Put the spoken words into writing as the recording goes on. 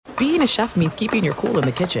being a chef means keeping your cool in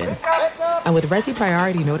the kitchen. And with Resi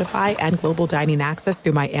Priority Notify and Global Dining Access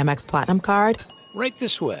through my Amex Platinum card, right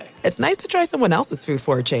this way. It's nice to try someone else's food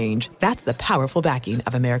for a change. That's the powerful backing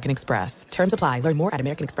of American Express. Terms apply. Learn more at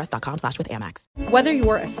americanexpress.com/withAmex. Whether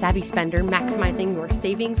you're a savvy spender maximizing your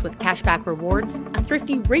savings with cashback rewards, a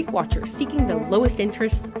thrifty rate watcher seeking the lowest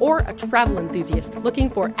interest, or a travel enthusiast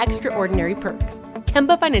looking for extraordinary perks,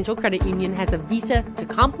 Kemba Financial Credit Union has a visa to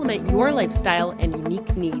complement your lifestyle and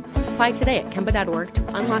unique needs. Apply today at Kemba.org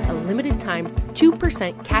to unlock a limited-time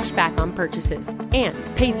 2% cash back on purchases and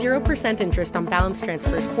pay 0% interest on balance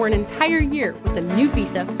transfers for an entire year with a new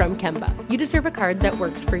visa from Kemba. You deserve a card that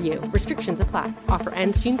works for you. Restrictions apply. Offer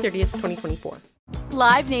ends June 30th, 2024.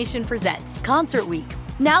 Live Nation presents Concert Week.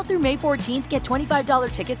 Now through May 14th, get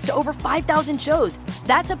 $25 tickets to over 5,000 shows.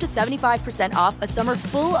 That's up to 75% off a summer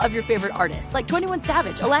full of your favorite artists like 21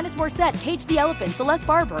 Savage, Alanis Morissette, Cage the Elephant, Celeste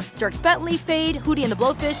Barber, Dierks Bentley, Fade, Hootie and the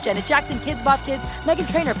Blowfish, Janet Jackson, Kids Bop Kids,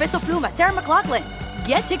 Meghan Trainor, Peso Pluma, Sarah McLachlan.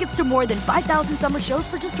 Get tickets to more than 5,000 summer shows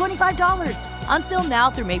for just $25. Until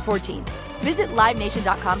now through May 14th. Visit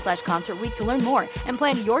LiveNation.com/Concert Week to learn more and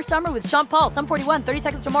plan your summer with Sean Paul, Sum 41, 30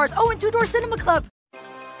 Seconds to Mars, and Two Door Cinema Club.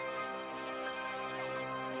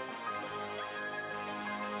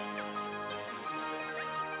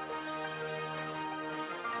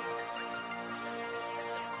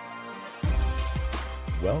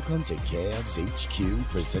 Welcome to Cavs HQ,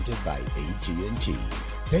 presented by AT&T.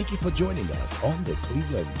 Thank you for joining us on the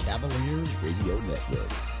Cleveland Cavaliers Radio Network.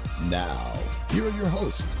 Now, here are your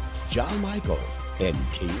hosts, John Michael and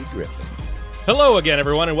Kaylee Griffin. Hello again,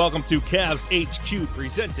 everyone, and welcome to Cavs HQ,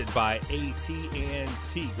 presented by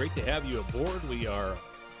AT&T. Great to have you aboard. We are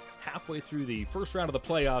halfway through the first round of the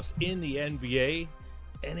playoffs in the NBA.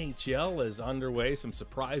 NHL is underway. Some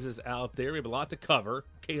surprises out there. We have a lot to cover.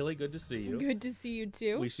 Kaylee, good to see you. Good to see you,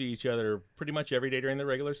 too. We see each other pretty much every day during the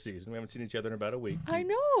regular season. We haven't seen each other in about a week. I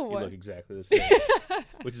know. You look exactly the same,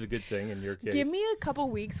 which is a good thing in your case. Give me a couple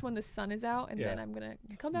weeks when the sun is out, and then I'm going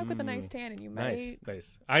to come back with a nice tan, and you might.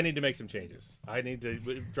 Nice. I need to make some changes. I need to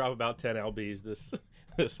drop about 10 lbs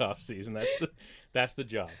this off season. That's the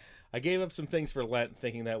job. I gave up some things for Lent,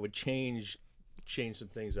 thinking that would change some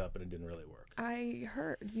things up, and it didn't really work. I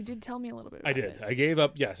heard you did tell me a little bit about I did. this. I gave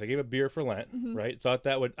up beer for Lent, right?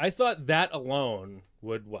 I thought that alone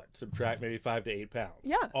would subtract maybe 5 to 8 pounds.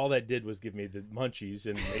 Yeah. All that did was give me the munchies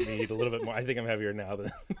and made me eat a little bit more. I think I'm heavier now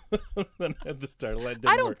than at the start.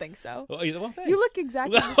 I don't think so. Well, thanks. You look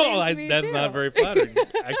exactly the same to me, that's too. not very flattering,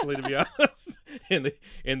 actually, to be honest.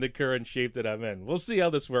 In the current shape that I'm in, we'll see how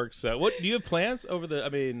this works. What do you have plans over the? I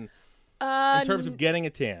mean. In terms of getting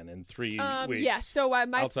a tan in 3 weeks. Yeah, so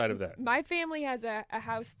outside of that. My family has a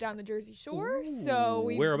house down the Jersey Shore. So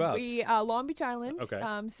whereabouts? Long Beach Island. Okay.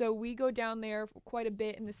 So we go down there quite a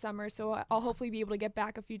bit in the summer. So I'll hopefully be able to get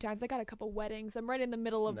back a few times. I got a couple weddings. I'm right in the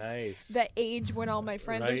middle of the age when all my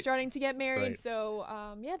friends are starting to get married. Right. So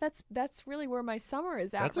that's really where my summer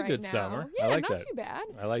is at that's right now. That's a good summer. Yeah, I like not that. too bad.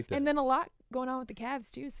 I like that. And then a lot going on with the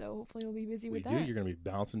Cavs too, so hopefully we'll be busy with that. You're going to be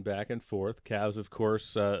bouncing back and forth. Cavs, of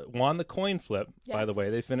course, won the coin flip, by the way.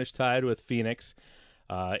 They finished tied with Phoenix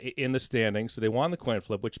in the standings, so they won the coin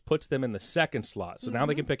flip, which puts them in the second slot. So now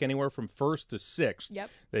they can pick anywhere from first to sixth. Yep.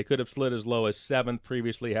 They could have slid as low as seventh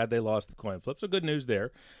previously had they lost the coin flip, so good news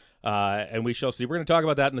there. And we shall see. We're going to talk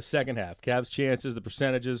about that in the second half. Cavs' chances, the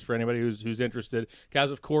percentages for anybody who's interested.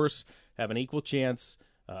 Cavs, of course, have an equal chance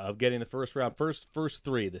of getting the first round, first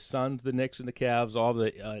three, the Suns, the Knicks, and the Cavs, all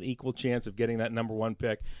have an equal chance of getting that number one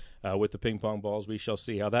pick with the ping pong balls. We shall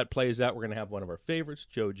see how that plays out. We're going to have one of our favorites,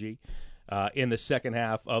 Joe G, in the second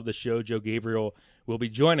half of the show. Joe Gabriel will be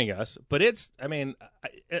joining us. But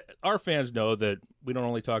our fans know that we don't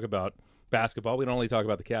only talk about basketball. We don't only talk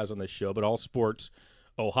about the Cavs on this show, but all sports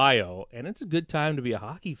Ohio, and it's a good time to be a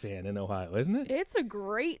hockey fan in Ohio, isn't it? It's a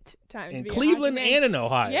great time to be Cleveland a hockey fan. and in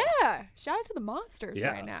Ohio. Yeah, shout out to the Monsters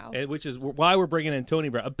right now. And which is why we're bringing in Tony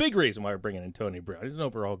Brown. A big reason why we're bringing in Tony Brown. He's an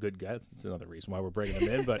overall good guy. That's another reason why we're bringing him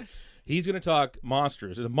in. But he's going to talk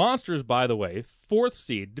Monsters. And the Monsters, by the way, 4th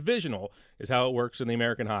seed, divisional, is how it works in the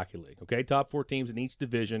American Hockey League. Okay, top 4 teams in each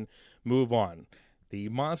division move on. The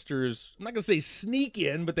Monsters, I'm not going to say sneak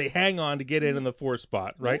in, but they hang on to get in the 4th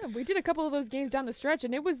spot, right? Yeah, we did a couple of those games down the stretch,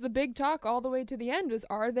 and it was the big talk all the way to the end was,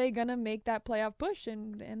 are they going to make that playoff push?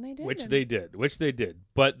 And they did. Which they did.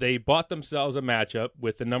 But they bought themselves a matchup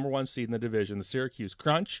with the number 1 seed in the division, the Syracuse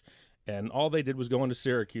Crunch, and all they did was go into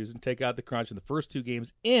Syracuse and take out the Crunch in the first 2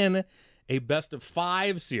 games in a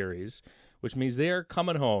best-of-5 series, which means they're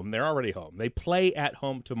coming home. They're already home. They play at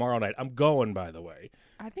home tomorrow night. I'm going, by the way.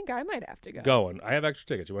 I think I might have to go. Going. I have extra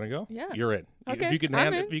tickets. You want to go? Yeah. You're in. Okay. If you can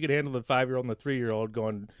handle the 5-year-old and the 3-year-old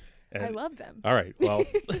going I love them. All right. Well,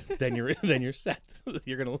 then you're set.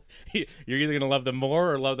 You're either gonna love them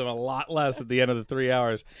more or love them a lot less at the end of the 3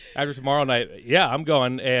 hours after tomorrow night. Yeah, I'm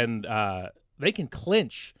going, and they can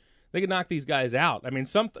clinch. They can knock these guys out. I mean,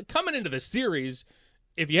 coming into the series,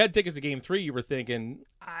 if you had tickets to Game 3, you were thinking,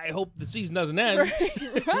 I hope the season doesn't end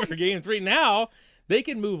right. for Game 3. Now they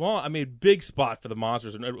can move on. I mean, big spot for the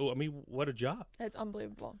Monsters. I mean, what a job. That's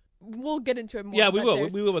unbelievable. We'll get into it more. Yeah, we will.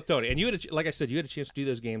 We will with Tony. And you had, like I said, you had a chance to do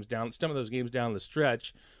those games some of those games down the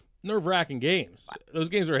stretch. Nerve-wracking games. Those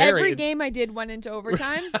games were hairy. Every game I did went into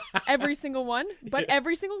overtime. Every single one. But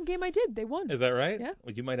every single game I did, they won. Is that right? Yeah.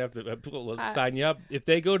 Well, you might have to sign you up. If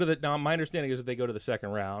they go to now, my understanding is if they go to the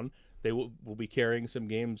second round, they will be carrying some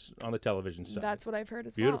games on the television side. That's what I've heard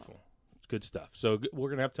as well. Beautiful. It's good stuff. So we're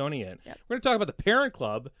going to have Tony in. Yep. We're going to talk about the parent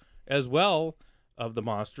club as well of the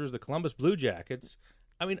Monsters, the Columbus Blue Jackets.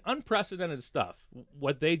 I mean, unprecedented stuff,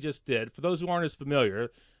 what they just did. For those who aren't as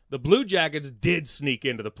familiar, the Blue Jackets did sneak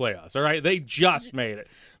into the playoffs, all right? They just made it.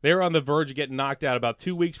 They were on the verge of getting knocked out. About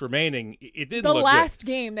 2 weeks remaining. It didn't look good. The last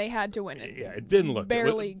game, they had to win it. Yeah, it didn't look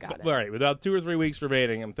Barely good. got it. All right, without 2 or 3 weeks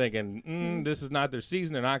remaining, I'm thinking, this is not their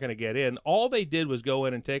season. They're not going to get in. All they did was go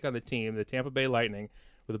in and take on the team, the Tampa Bay Lightning,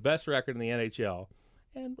 with the best record in the NHL,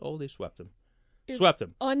 and, they swept them. Swept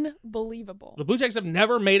them. Unbelievable. The Blue Jackets have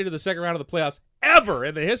never made it to the second round of the playoffs ever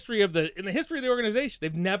in the history of the organization.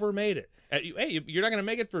 They've never made it. Hey, you're not going to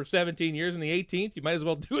make it for 17 years in the 18th. You might as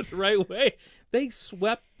well do it the right way. They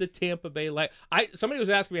swept the Tampa Bay Lightning. Somebody was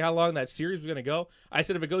asking me how long that series was going to go. I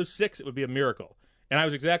said if it goes 6, it would be a miracle. And I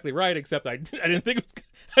was exactly right, except I didn't think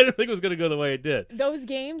it was going to go the way it did. Those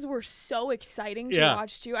games were so exciting to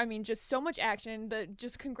watch too. I mean, just so much action.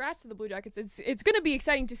 Just congrats to the Blue Jackets. It's going to be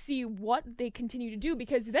exciting to see what they continue to do,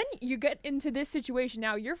 because then you get into this situation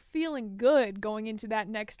now. You're feeling good going into that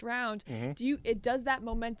next round. Mm-hmm. Does that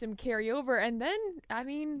momentum carry over? And then, I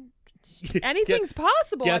mean, anything's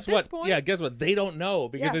possible at this point. Yeah, guess what? They don't know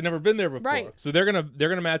because they've never been there before. Right. So they're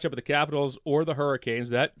gonna match up with the Capitals or the Hurricanes.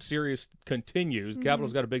 That series continues. Mm-hmm.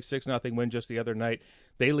 Capitals got a big 6-0 win just the other night.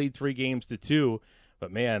 They lead 3-2.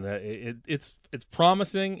 But man, it's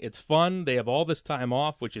promising. It's fun. They have all this time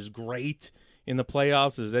off, which is great in the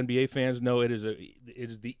playoffs. As NBA fans know, it is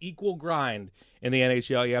the equal grind in the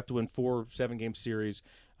NHL. You have to win 4 7-game series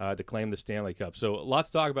to claim the Stanley Cup. So lots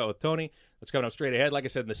to talk about with Tony. Let's come up straight ahead. Like I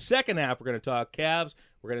said, in the second half, we're going to talk Cavs.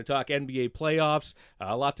 We're going to talk NBA playoffs.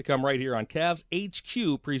 A lot to come right here on Cavs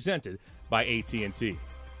HQ, presented by AT&T.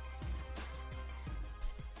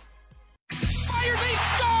 Fires, he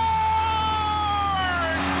scored!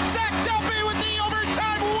 Zach Delpy with the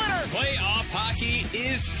overtime winner! Playoff hockey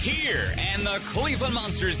is here, and the Cleveland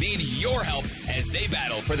Monsters need your help as they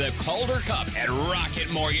battle for the Calder Cup at Rocket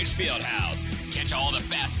Mortgage Fieldhouse. Catch all the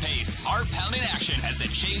fast-paced, heart-pounding action as the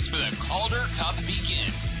chase for the Calder Cup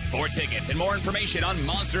begins. For tickets and more information on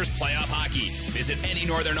Monsters playoff hockey, visit any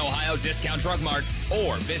Northern Ohio discount drug mart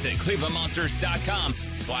or visit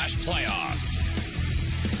clevelandmonsters.com/playoffs.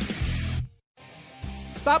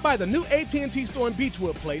 Stop by the new AT&T store in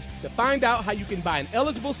Beechwood Place to find out how you can buy an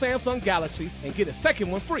eligible Samsung Galaxy and get a second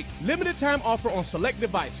one free. Limited time offer on select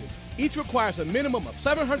devices. Each requires a minimum of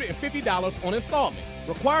 $750 on installment.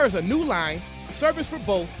 Requires a new line, service for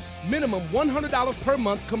both, minimum $100 per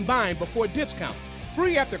month combined before discounts.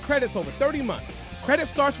 Free after credits over 30 months. Credit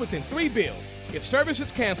starts within 3 bills. If service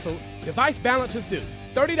is canceled, device balance is due.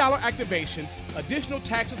 $30 activation, additional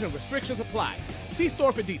taxes and restrictions apply. See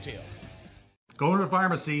store for details. Going to the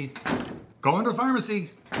pharmacy. Going to the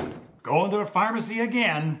pharmacy. Going to the pharmacy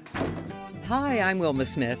again. Hi, I'm Wilma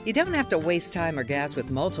Smith. You don't have to waste time or gas with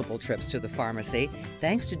multiple trips to the pharmacy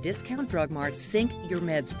thanks to Discount Drug Mart's Sync Your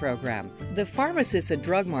Meds program. The pharmacists at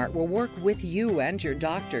Drug Mart will work with you and your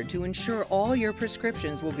doctor to ensure all your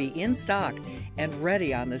prescriptions will be in stock and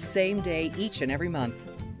ready on the same day each and every month.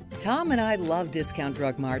 Tom and I love Discount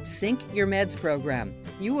Drug Mart's Sync Your Meds program.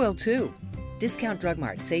 You will too. Discount Drug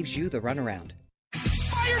Mart saves you the runaround.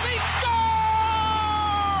 Fires, he scored!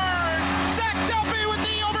 Zach Delpy with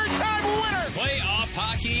the overtime winner! Playoff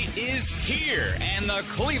hockey is here, and the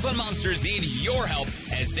Cleveland Monsters need your help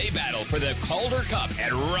as they battle for the Calder Cup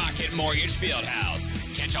at Rocket Mortgage Fieldhouse.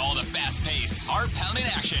 Catch all the fast-paced, heart-pounding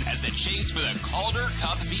action as the chase for the Calder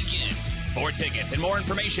Cup begins. For tickets and more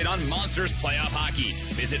information on Monsters playoff hockey,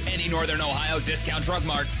 visit any Northern Ohio discount drug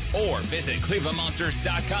mart or visit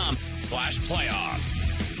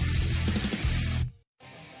clevelandmonsters.com/playoffs.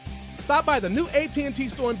 Stop by the new AT&T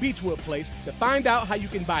store in Beechwood Place to find out how you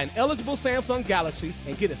can buy an eligible Samsung Galaxy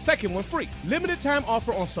and get a second one free. Limited time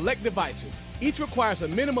offer on select devices. Each requires a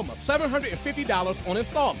minimum of $750 on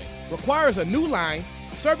installment. Requires a new line,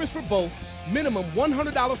 service for both, minimum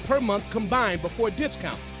 $100 per month combined before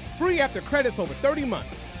discounts. Free after credits over 30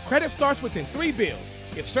 months. Credit starts within 3 bills.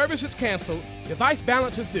 If service is canceled, device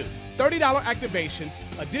balance is due. $30 activation.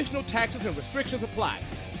 Additional taxes and restrictions apply.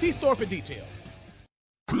 See store for details.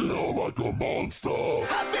 Feel like a monster. I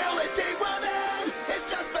feel it deep within. It's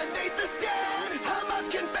just beneath the skin. I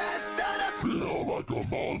must confess that I feel like a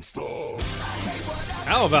monster.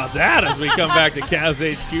 How about that as we come back to Cavs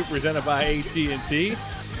HQ presented by AT&T?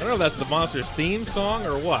 I don't know if that's the Monsters theme song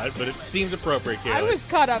or what, but it seems appropriate, Kaylee. I was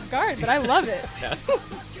caught off guard, but I love it. Yes.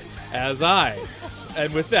 As I.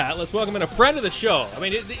 And with that, let's welcome in a friend of the show. I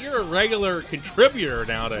mean, you're a regular contributor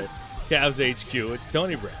now to Cavs HQ. It's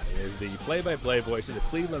Tony Brown. He is the play-by-play voice of the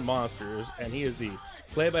Cleveland Monsters, and he is the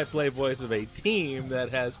play-by-play voice of a team that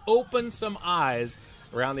has opened some eyes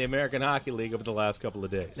around the American Hockey League over the last couple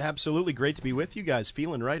of days. Absolutely great to be with you guys,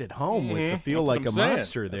 feeling right at home with the feel like a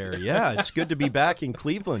monster there. Yeah, it's good to be back in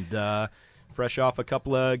Cleveland. Fresh off a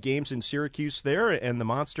couple of games in Syracuse there, and the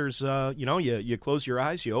Monsters, you close your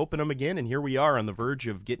eyes, you open them again, and here we are on the verge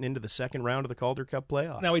of getting into the second round of the Calder Cup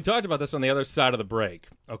playoffs. Now, we talked about this on the other side of the break,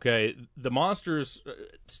 okay? The Monsters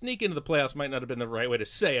sneak into the playoffs might not have been the right way to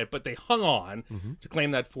say it, but they hung on to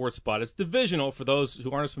claim that fourth spot. It's divisional for those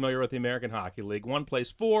who aren't as familiar with the American Hockey League. 1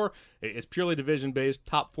 plays 4. It's purely division-based.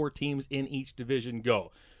 Top 4 teams in each division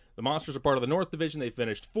go. The Monsters are part of the North Division. They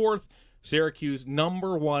finished 4th. Syracuse,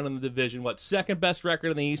 number 1 in the division. Second best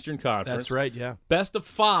record in the Eastern Conference. That's right, yeah. Best of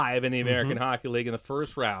 5 in the American Hockey League in the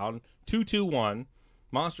first round. 2-2-1.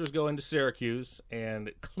 Monsters go into Syracuse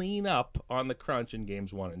and clean up on the crunch in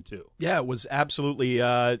games 1 and 2. Yeah, it was absolutely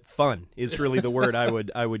fun is really the word I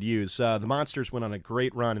would use. The Monsters went on a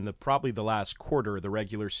great run in probably the last quarter of the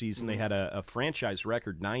regular season. They had a franchise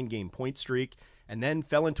record 9-game point streak, and then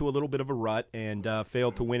fell into a little bit of a rut and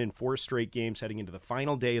failed to win in 4 straight games heading into the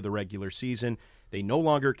final day of the regular season. They no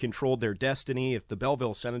longer controlled their destiny. If the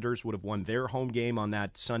Belleville Senators would have won their home game on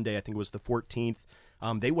that Sunday, I think it was the 14th,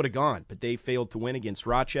 they would have gone. But they failed to win against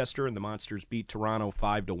Rochester, and the Monsters beat Toronto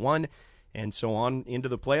 5-1. And so on into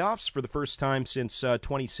the playoffs for the first time since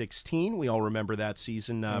 2016. We all remember that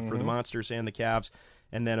season for the Monsters and the Cavs.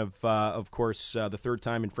 And then, of course, the third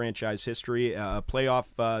time in franchise history, a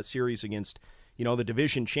playoff series against the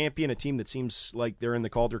division champion, a team that seems like they're in the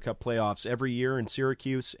Calder Cup playoffs every year in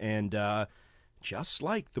Syracuse. And just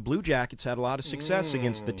like the Blue Jackets had a lot of success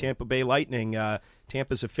against the Tampa Bay Lightning,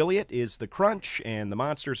 Tampa's affiliate is the Crunch, and the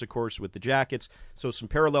Monsters, of course, with the Jackets. So some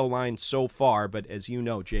parallel lines so far, but as you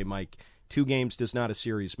know, J. Mike, 2 games does not a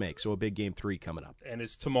series make, so a big game 3 coming up. And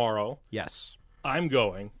it's tomorrow. Yes. I'm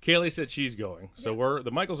going. Kaylee said she's going. So the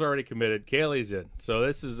Michael's already committed. Kaylee's in. So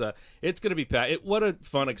this is it's going to be packed. What a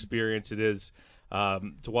fun experience it is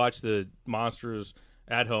to watch the Monsters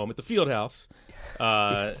at home at the Fieldhouse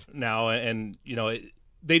now, and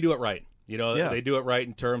they do it right. They do it right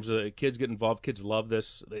in terms of kids get involved. Kids love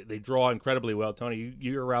this. They draw incredibly well. Tony,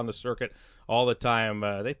 you're around the circuit all the time.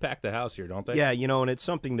 They pack the house here, don't they? Yeah, and it's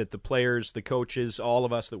something that the players, the coaches, all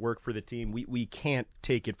of us that work for the team, we can't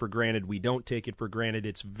take it for granted. We don't take it for granted.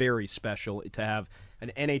 It's very special to have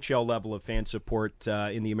an NHL level of fan support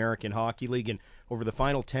in the American Hockey League. And over the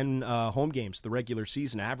final 10 home games, the regular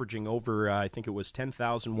season, averaging over, I think it was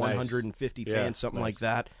 10,150 fans, something like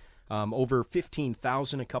that. Over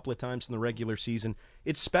 15,000 a couple of times in the regular season.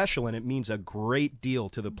 It's special, and it means a great deal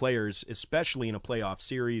to the players, especially in a playoff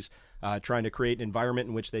series, trying to create an environment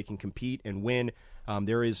in which they can compete and win.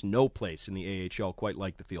 There is no place in the AHL quite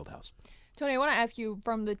like the Fieldhouse. Tony, I want to ask you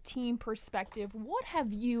from the team perspective, what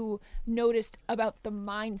have you noticed about the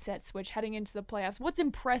mindset switch heading into the playoffs? What's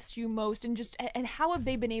impressed you most, and how have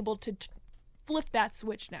they been able to flip that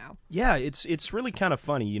switch now? Yeah, it's really kind of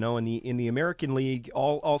funny, in the American League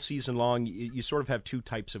all season long, you sort of have 2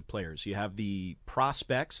 types of players. You have the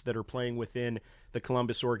prospects that are playing within the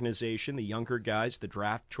Columbus organization, the younger guys, the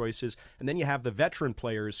draft choices, and then you have the veteran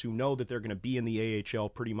players who know that they're going to be in the AHL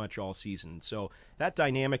pretty much all season. So that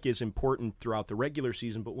dynamic is important throughout the regular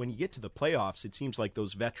season, but when you get to the playoffs, it seems like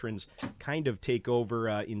those veterans kind of take over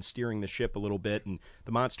in steering the ship a little bit, and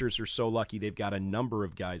the Monsters are so lucky they've got a number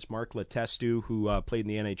of guys. Mark Letestu, who played in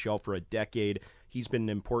the NHL for a decade, he's been an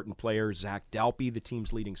important player. Zach Dalpe, the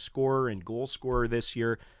team's leading scorer and goal scorer this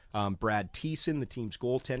year. Brad Thiessen, the team's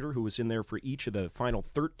goaltender, who was in there for each of the final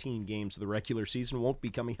 13 games of the regular season, won't be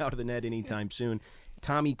coming out of the net anytime soon.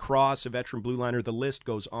 Tommy Cross, a veteran blue liner. The list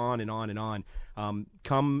goes on and on and on.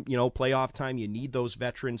 Come playoff time, you need those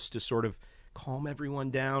veterans to sort of calm everyone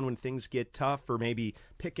down when things get tough, or maybe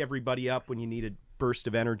pick everybody up when you need a burst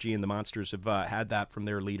of energy, and the Monsters have had that from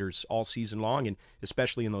their leaders all season long, and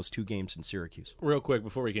especially in those 2 games in Syracuse. Real quick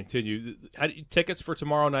before we continue, tickets for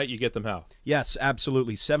tomorrow night, you get them how? Yes,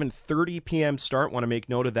 absolutely. 7:30 p.m. start. Want to make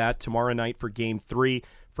note of that tomorrow night for Game 3.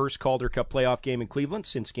 First Calder Cup playoff game in Cleveland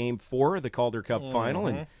since Game 4 of the Calder Cup final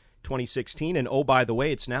in 2016. And, oh, by the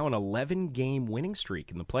way, it's now an 11-game winning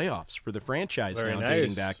streak in the playoffs for the franchise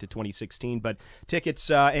dating back to 2016. But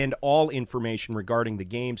tickets and all information regarding the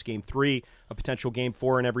games, Game 3, a potential Game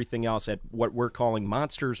 4, and everything else at what we're calling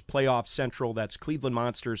Monsters Playoff Central. That's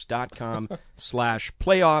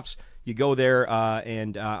clevelandmonsters.com/playoffs. You go there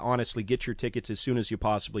and honestly get your tickets as soon as you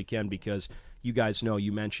possibly can, because you guys know,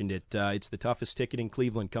 you mentioned it, it's the toughest ticket in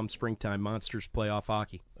Cleveland come springtime, Monsters playoff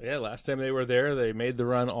hockey. Yeah, last time they were there, they made the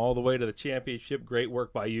run all the way to the championship. Great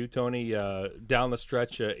work by you, Tony, down the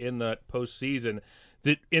stretch in the postseason.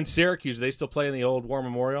 In Syracuse, they still play in the old War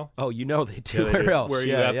Memorial? Oh, you know they do. Yeah, Where else? Where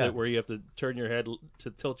you have to turn your head to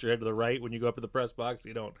tilt your head to the right when you go up to the press box.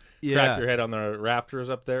 You don't crack your head on the rafters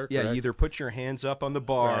up there. Yeah, correct? you either put your hands up on the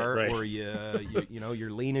bar right. or you're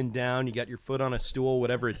leaning down. You got your foot on a stool,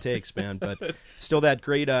 whatever it takes, man. But still, that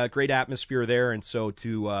great atmosphere there, and so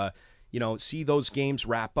to see those games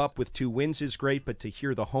wrap up with 2 wins is great, but to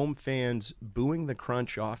hear the home fans booing the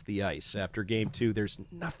Crunch off the ice after Game 2, there's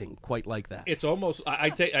nothing quite like that. It's almost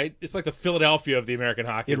it's like the Philadelphia of the American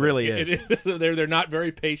Hockey It League. really is. They're not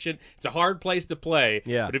very patient. It's a hard place to play.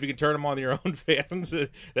 Yeah. But if you can turn them on your own fans,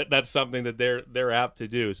 that's something that they're apt to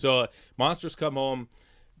do. So Monsters come home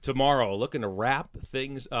tomorrow, looking to wrap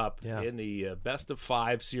things up in the best of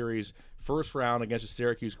 5 series. First round against the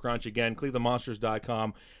Syracuse Crunch. Again,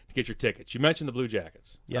 clevelandmonsters.com to get your tickets. You mentioned the Blue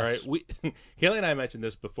Jackets. Yes. All right? Haley and I mentioned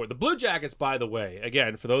this before. The Blue Jackets, by the way,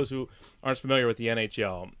 again, for those who aren't familiar with the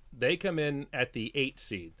NHL, they come in at the 8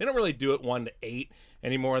 seed. They don't really do it 1 to 8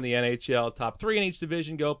 anymore in the NHL. Top 3 in each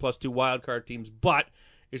division go, plus 2 wildcard teams, but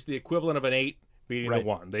it's the equivalent of an 8 beating the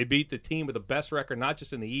 1. They beat the team with the best record, not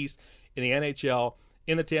just in the East, in the NHL,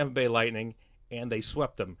 in the Tampa Bay Lightning, and they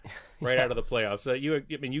swept them right out of the playoffs. So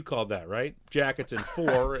you called that, right? Jackets in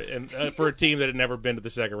 4, and for a team that had never been to the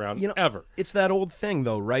second round ever. It's that old thing,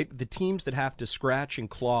 though, right? The teams that have to scratch and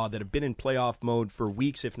claw, that have been in playoff mode for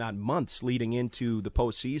weeks, if not months, leading into the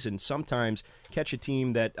postseason, sometimes catch a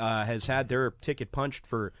team that has had their ticket punched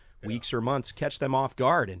for weeks or months, catch them off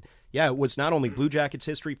guard. And yeah, it was not only Blue Jackets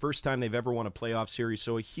history, first time they've ever won a playoff series,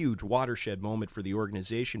 so a huge watershed moment for the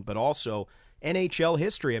organization, but also NHL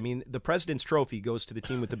history. I mean, the President's Trophy goes to the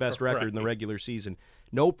team with the best record in the regular season.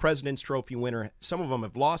 No President's Trophy winner. Some of them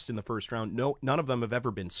have lost in the first round. None of them have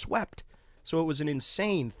ever been swept. So it was an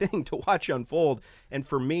insane thing to watch unfold. And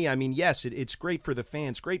for me, I mean, yes, it's great for the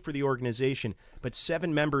fans, great for the organization, but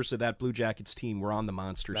 7 members of that Blue Jackets team were on the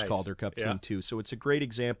Monsters Calder Cup team too. So it's a great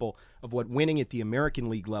example of what winning at the American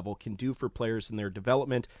League level can do for players in their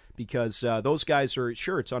development, because those guys are,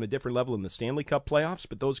 sure, it's on a different level in the Stanley Cup playoffs,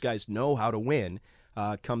 but those guys know how to win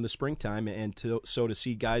come the springtime. And to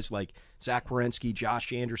see guys like Zach Werenski,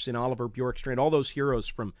 Josh Anderson, Oliver Bjorkstrand, all those heroes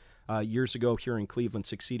from years ago here in Cleveland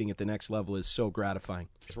succeeding at the next level is so gratifying.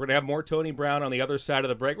 So we're going to have more Tony Brown on the other side of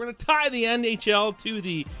the break. We're going to tie the NHL to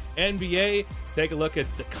the NBA, take a look at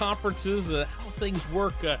the conferences, how things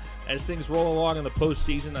work as things roll along in the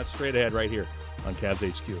postseason. That's straight ahead right here on Cavs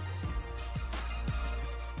HQ.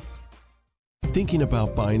 Thinking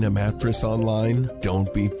about buying a mattress online?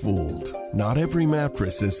 Don't be fooled. Not every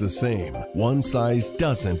mattress is the same. One size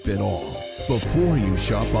doesn't fit all. Before you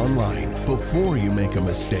shop online, before you make a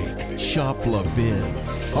mistake, shop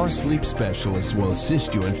Levin's. Our sleep specialists will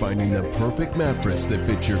assist you in finding the perfect mattress that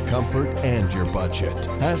fits your comfort and your budget.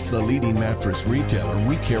 As the leading mattress retailer,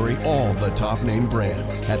 we carry all the top name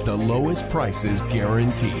brands at the lowest prices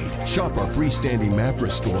guaranteed. Shop our freestanding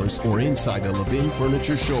mattress stores or inside a Levin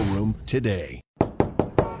Furniture showroom today.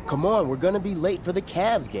 Come on, we're gonna be late for the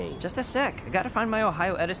Cavs game. Just a sec. I gotta find my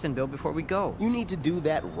Ohio Edison bill before we go. You need to do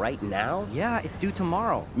that right now? Yeah, it's due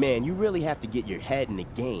tomorrow. Man, you really have to get your head in the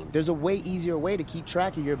game. There's a way easier way to keep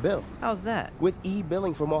track of your bill. How's that? With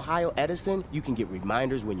e-billing from Ohio Edison, you can get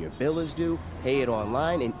reminders when your bill is due, pay it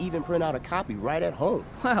online, and even print out a copy right at home.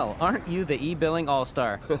 Well, aren't you the e-billing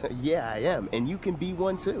all-star? Yeah, I am, and you can be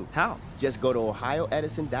one too. How? Just go to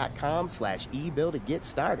ohioedison.com/ebill to get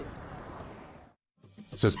started.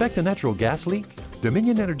 Suspect a natural gas leak?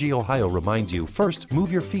 Dominion Energy Ohio reminds you, first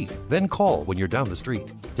move your feet, then call when you're down the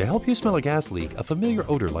street. To help you smell a gas leak, a familiar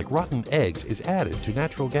odor like rotten eggs is added to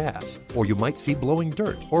natural gas. Or you might see blowing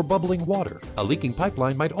dirt or bubbling water. A leaking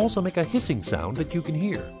pipeline might also make a hissing sound that you can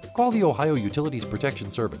hear. Call the Ohio Utilities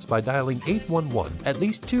Protection Service by dialing 811 at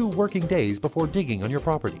least 2 working days before digging on your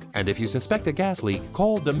property. And if you suspect a gas leak,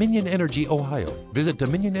 call Dominion Energy Ohio. Visit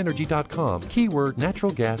dominionenergy.com, keyword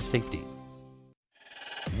natural gas safety.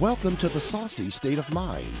 Welcome to the saucy state of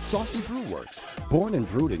mind. Saucy Brew Works, born and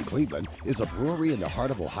brewed in Cleveland, is a brewery in the heart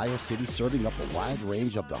of Ohio City serving up a wide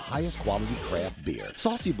range of the highest quality craft beer.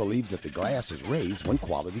 Saucy believes that the glass is raised when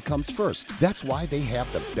quality comes first. That's why they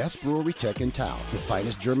have the best brewery tech in town, the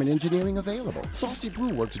finest German engineering available. Saucy Brew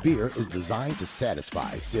Works beer is designed to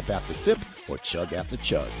satisfy, sip after sip or chug after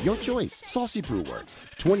chug. Your choice. Saucy Brew Works,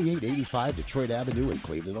 2885 Detroit Avenue in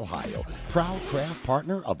Cleveland, Ohio. Proud craft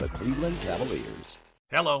partner of the Cleveland Cavaliers.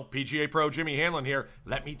 Hello, PGA Pro Jimmy Hanlon here.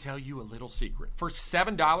 Let me tell you a little secret. For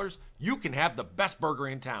 $7, you can have the best burger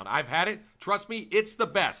in town. I've had it. Trust me, it's the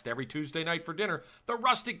best. Every Tuesday night for dinner, the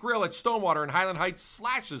Rustic Grill at Stonewater in Highland Heights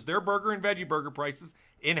slashes their burger and veggie burger prices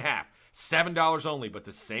in half. $7 only, but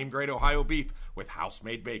the same great Ohio beef with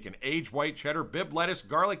house-made bacon, aged white cheddar, bib lettuce,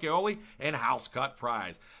 garlic aioli, and house-cut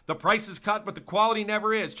fries. The price is cut, but the quality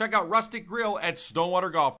never is. Check out Rustic Grill at Stonewater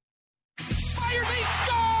Golf. Fires, he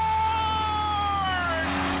scores!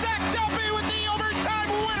 Zach Delpy with the overtime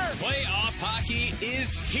winner! Playoff hockey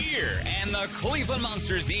is here, and the Cleveland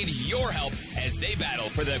Monsters need your help as they battle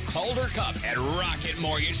for the Calder Cup at Rocket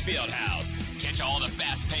Mortgage Fieldhouse. Catch all the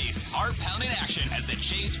fast-paced, heart-pounding action as the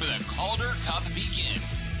chase for the Calder Cup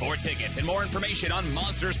begins. For tickets and more information on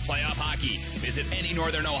Monsters playoff hockey, visit any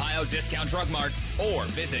Northern Ohio discount drug mart or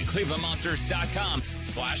visit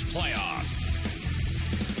clevelandmonsters.com/playoffs.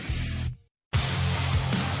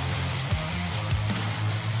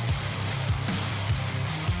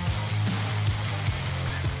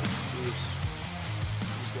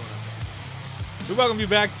 We welcome you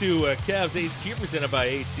back to Cavs HQ, presented by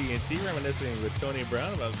AT&T, reminiscing with Tony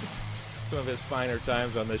Brown about some of his finer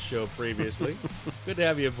times on this show previously. Good to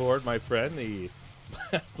have you aboard, my friend, the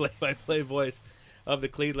play-by-play voice of the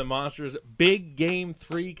Cleveland Monsters. Big Game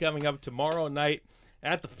 3 coming up tomorrow night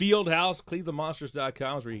at the Fieldhouse.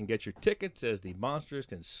 ClevelandMonsters.com is where you can get your tickets as the Monsters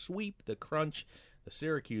can sweep the Crunch, the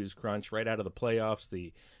Syracuse Crunch, right out of the playoffs.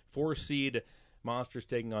 The 4-seed Monsters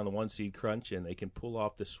taking on the 1-seed Crunch, and they can pull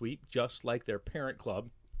off the sweep just like their parent club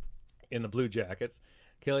in the Blue Jackets.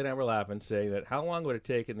 Kelly and I were laughing, saying that how long would it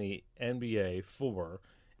take in the NBA for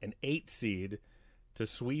an 8-seed to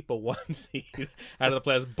sweep a 1-seed out of the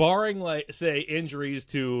playoffs, barring, like, say, injuries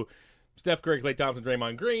to Steph Curry, Klay Thompson,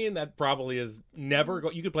 Draymond Green? That probably is never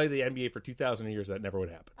you could play the NBA for 2,000 years, that never would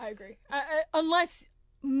happen. I agree. Unless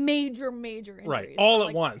major injuries. Right, all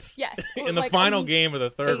at once. Yes. In the final game of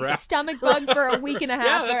the third round. Stomach bug for a week and a half.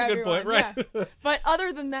 Yeah, that's a good everyone. point, right. Yeah. But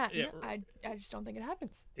other than that, Yeah. I just don't think it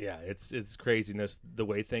happens. Yeah, it's craziness the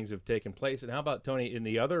way things have taken place. And how about, Tony, in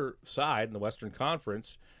the other side, in the Western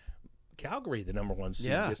Conference, Calgary, the number 1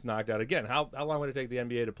 seed, gets knocked out again. How long would it take the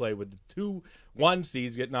NBA to play with the 2 1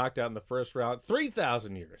 seeds get knocked out in the first round?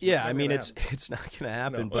 3,000 years. Yeah, I mean, it's not going to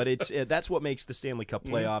happen, No. but that's what makes the Stanley Cup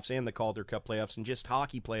playoffs and the Calder Cup playoffs and just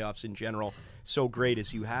hockey playoffs in general so great,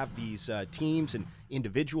 is you have these teams and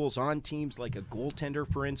individuals on teams, like a goaltender,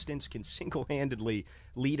 for instance, can single-handedly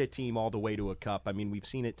lead a team all the way to a cup. I mean, we've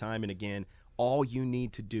seen it time and again. All you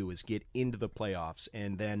need to do is get into the playoffs,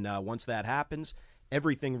 and then once that happens,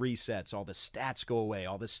 everything resets. All the stats go away.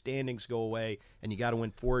 All the standings go away. And you got to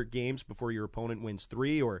win 4 games before your opponent wins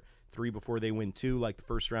 3, or 3 before they win 2, like the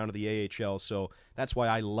first round of the AHL. So that's why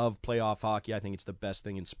I love playoff hockey. I think it's the best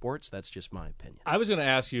thing in sports. That's just my opinion. I was going to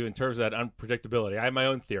ask you, in terms of that unpredictability, I have my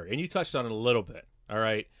own theory, and you touched on it a little bit. All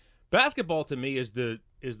right. Basketball, to me, is the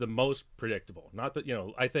most predictable. Not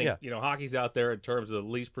that, I think, hockey's out there in terms of the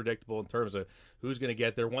least predictable, in terms of who's going to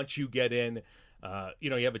get there. Once you get in,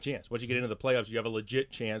 you have a chance. Once you get into the playoffs, you have a legit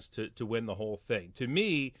chance to win the whole thing. To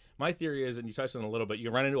me, my theory is, and you touched on it a little bit, you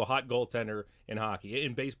run into a hot goaltender in hockey.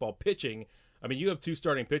 In baseball, pitching, I mean, you have 2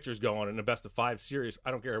 starting pitchers going in a best-of-5 series.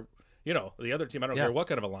 I don't care. The other team, I don't care what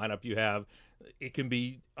kind of a lineup you have. It can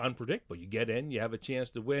be unpredictable. You get in, you have a chance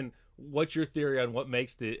to win. What's your theory on what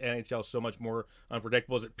makes the NHL so much more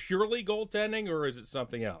unpredictable? Is it purely goaltending, or is it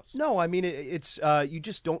something else? No, I mean, it's you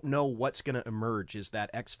just don't know what's going to emerge as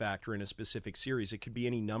that X factor in a specific series. It could be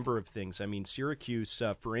any number of things. I mean, Syracuse,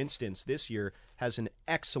 for instance, this year has an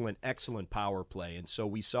excellent power play, and so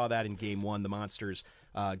we saw that in Game 1. The Monsters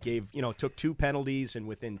took 2 penalties, and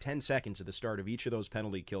within 10 seconds of the start of each of those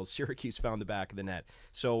penalty kills, Syracuse found the back of the net.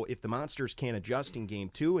 So if the Monsters can't adjust in Game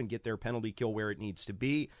 2 and get their penalty kill where it needs to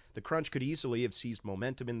be, the Crunch could easily have seized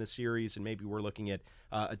momentum in the series, and maybe we're looking at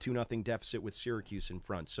a 2-0 deficit with Syracuse in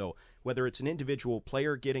front. So whether it's an individual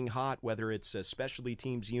player getting hot, whether it's a specialty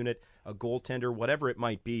teams unit, a goaltender, whatever it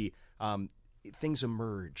might be, things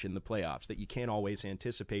emerge in the playoffs that you can't always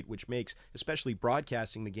anticipate, which makes especially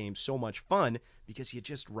broadcasting the game so much fun, because you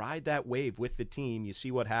just ride that wave with the team. You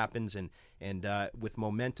see what happens, and with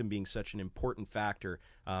momentum being such an important factor,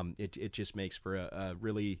 it just makes for a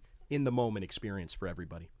really in-the-moment experience for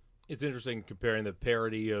everybody. It's interesting comparing the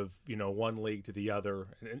parity of, one league to the other.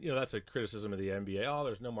 And, that's a criticism of the NBA. Oh,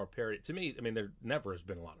 there's no more parity. To me, there never has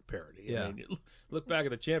been a lot of parity. Yeah. Look back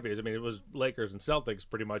at the champions. It was Lakers and Celtics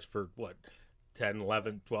pretty much for, 10,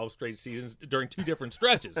 11, 12 straight seasons during two different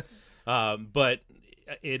stretches. But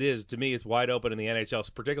it is, to me, it's wide open in the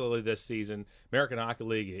NHL, particularly this season. American Hockey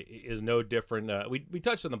League is no different. We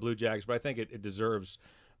touched on the Blue Jackets, but I think it deserves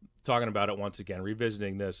talking about it once again,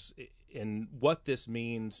 revisiting this and what this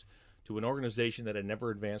means to an organization that had never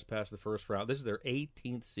advanced past the first round. This is their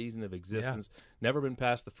 18th season of existence. Never been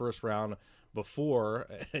past the first round before.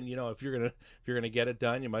 And if you're gonna get it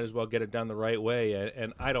done, you might as well get it done the right way.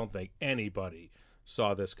 And I don't think anybody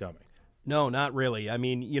saw this coming. No, not really.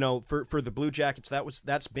 For the Blue Jackets,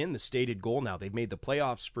 that's been the stated goal now. They've made the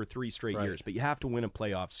playoffs for 3 straight years, but you have to win a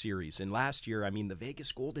playoff series. And last year, the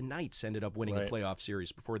Vegas Golden Knights ended up winning a playoff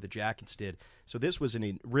series before the Jackets did. So this was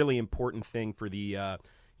a really important thing for the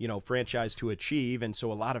franchise to achieve. And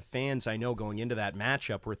so a lot of fans I know going into that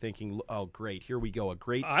matchup were thinking, oh, great, here we go. A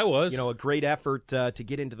great effort to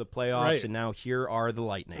get into the playoffs, and now here are the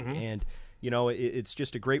Lightning. Mm-hmm. And it's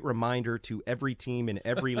just a great reminder to every team in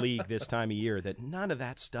every league this time of year that none of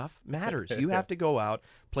that stuff matters. You have to go out,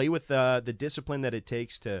 play with the discipline that it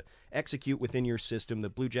takes to execute within your system. The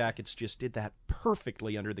Blue Jackets just did that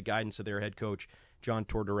perfectly under the guidance of their head coach, John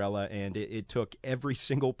Tortorella, and it took every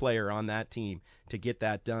single player on that team to get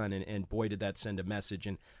that done, and boy, did that send a message.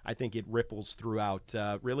 And I think it ripples throughout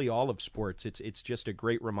really all of sports. It's just a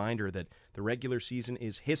great reminder that the regular season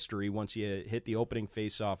is history once you hit the opening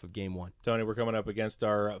face-off of Game 1. Tony, we're coming up against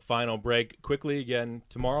our final break. Quickly again,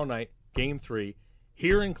 tomorrow night, Game 3,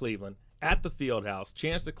 here in Cleveland, at the Fieldhouse.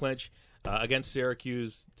 Chance to clinch against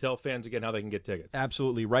Syracuse. Tell fans again how they can get tickets.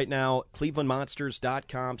 Absolutely. Right now,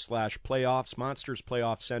 clevelandmonsters.com/playoffs, Monsters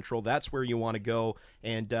Playoff Central. That's where you want to go.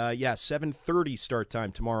 And, 7:30 start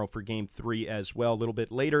time tomorrow for Game 3 as well. A little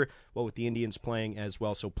bit later, with the Indians playing as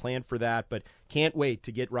well. So plan for that. But can't wait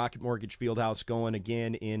to get Rocket Mortgage Fieldhouse going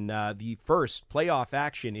again in the first playoff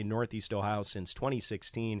action in Northeast Ohio since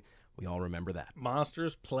 2016. We all remember that.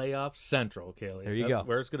 Monsters Playoff Central, Kaylee. There you That's go.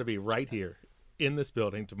 Where it's going to be, right here in this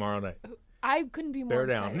building tomorrow night. I couldn't be more Bear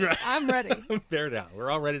down. excited. I'm ready. Bear down. We're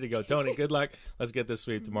all ready to go. Tony, good luck. Let's get this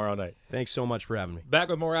sweep tomorrow night. Thanks so much for having me. Back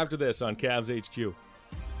with more after this on Cavs HQ.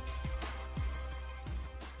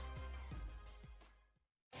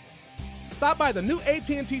 Stop by the new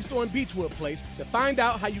AT&T store in Beechwood Place to find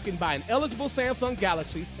out how you can buy an eligible Samsung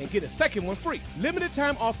Galaxy and get a second one free. Limited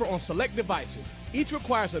time offer on select devices. Each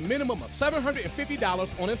requires a minimum of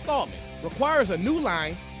 $750 on installment. Requires a new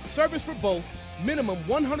line, service for both, minimum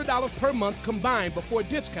 $100 per month combined before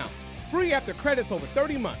discounts. Free after credits over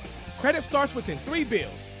 30 months. Credit starts within 3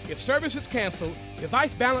 bills. If service is canceled,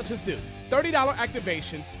 device balance is due. $30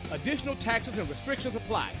 activation, additional taxes and restrictions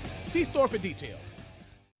apply. See store for details.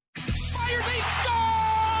 Fires, he scored!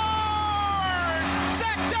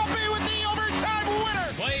 Zach Delpy with the overtime winner!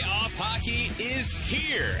 Playoff hockey is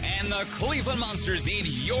here, and the Cleveland Monsters need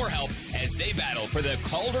your help as they battle for the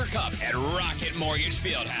Calder Cup at Rocket Mortgage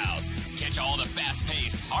Fieldhouse. Catch all the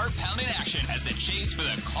fast-paced, heart-pounding action as the chase for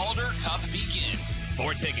the Calder Cup begins.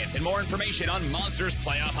 For tickets and more information on Monsters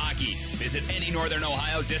Playoff Hockey, visit any Northern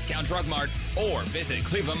Ohio Discount Drug Mart or visit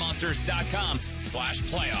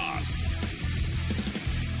clevelandmonsters.com/playoffs.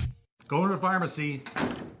 Going to the pharmacy.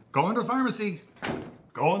 Going to the pharmacy.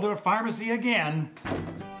 Going to the pharmacy again.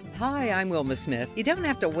 Hi, I'm Wilma Smith. You don't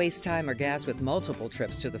have to waste time or gas with multiple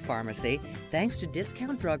trips to the pharmacy thanks to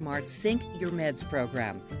Discount Drug Mart's Sync Your Meds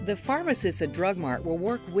program. The pharmacists at Drug Mart will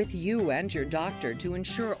work with you and your doctor to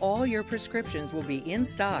ensure all your prescriptions will be in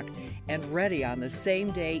stock and ready on the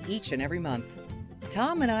same day each and every month.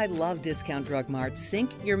 Tom and I love Discount Drug Mart's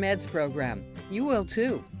Sync Your Meds program. You will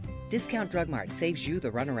too. Discount Drug Mart saves you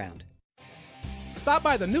the runaround. Stop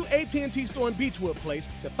by the new AT&T store in Beechwood Place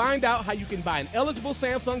to find out how you can buy an eligible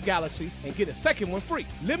Samsung Galaxy and get a second one free.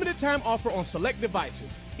 Limited time offer on select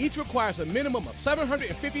devices. Each requires a minimum of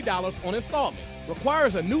 $750 on installment.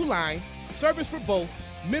 Requires a new line, service for both,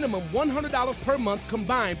 minimum $100 per month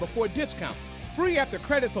combined before discounts. Free after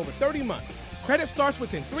credits over 30 months. Credit starts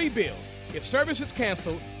within 3 bills. If service is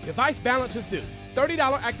canceled, device balance is due.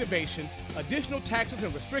 $30 activation, additional taxes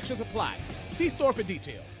and restrictions apply. See store for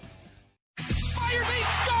details. Fires, he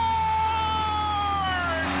scored!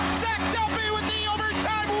 Zach Delpy with the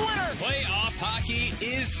overtime winner! Playoff hockey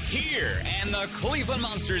is here, and the Cleveland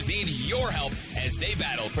Monsters need your help as they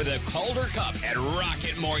battle for the Calder Cup at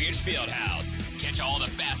Rocket Mortgage Fieldhouse. Catch all the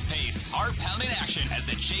fast-paced, heart-pounding action as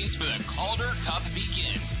the chase for the Calder Cup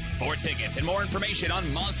begins. For tickets and more information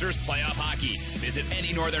on Monsters playoff hockey, visit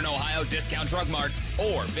any Northern Ohio discount drug mart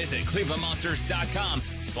or visit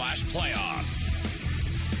clevelandmonsters.com/playoffs.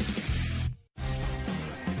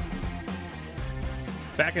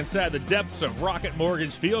 Back inside the depths of Rocket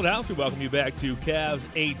Mortgage Fieldhouse, we welcome you back to Cavs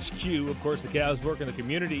HQ. Of course, the Cavs work in the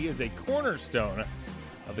community is a cornerstone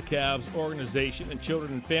of the Cavs organization, and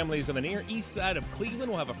children and families on the near east side of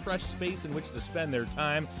Cleveland will have a fresh space in which to spend their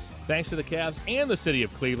time, thanks to the Cavs and the city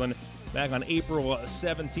of Cleveland. Back on April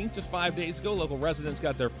 17th, just 5 days ago, local residents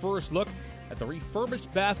got their first look at the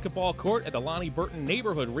refurbished basketball court at the Lonnie Burton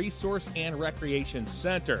Neighborhood Resource and Recreation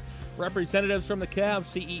Center. Representatives from the Cavs,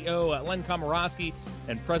 CEO Len Komorowski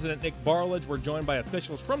and President Nick Barlage were joined by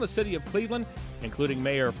officials from the city of Cleveland, including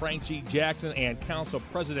Mayor Frank G. Jackson and Council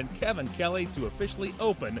President Kevin Kelly, to officially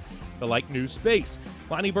open the like-new space.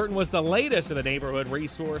 Lonnie Burton was the latest of the Neighborhood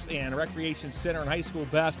Resource and Recreation Center and high school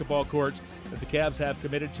basketball courts that the Cavs have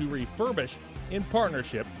committed to refurbish in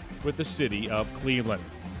partnership with the city of Cleveland.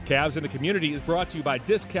 Cavs in the Community is brought to you by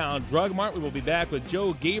Discount Drug Mart. We will be back with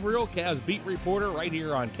Joe Gabriel, Cavs beat reporter, right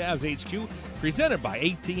here on Cavs HQ, presented by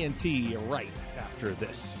AT&T right after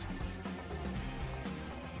this.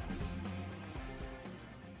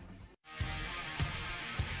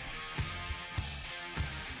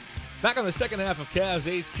 Back on the second half of Cavs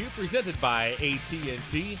HQ, presented by AT&T.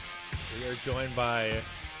 We are joined by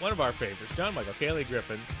one of our favorites, John Michael, Kaylee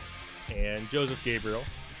Griffin, and Joseph Gabriel,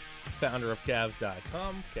 founder of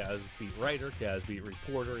Cavs.com, Cavs beat writer, Cavs beat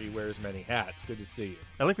reporter. He wears many hats. Good to see you.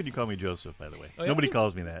 I like when you call me Joseph, by the way. Oh, yeah? Nobody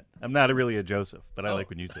calls me that. I'm not really a Joseph, but I like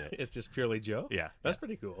when you say it. It's just purely Joe? Yeah. That's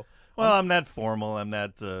pretty cool. Well, I'm not formal. I'm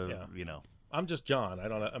not, you know. I'm just John. I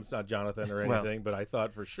don't know. I'm not Jonathan or Well- anything, but I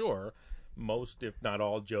thought for sure most, if not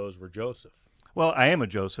all, Joes were Joseph. Well, I am a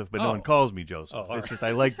Joseph, but no one calls me Joseph. Oh, all it's right. just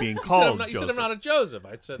I like being You said called I'm not- Joseph. You said I'm not a Joseph.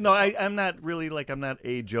 I said No, I'm not really I'm not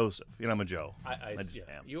a Joseph. You know, I'm a Joe. I just yeah,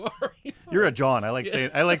 am. You are. You're a John. I like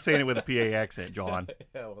Yeah. saying it with a PA accent, John.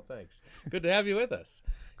 Yeah, well, thanks. Good to have you with us.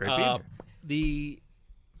 Great being here. The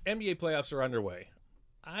NBA playoffs are underway.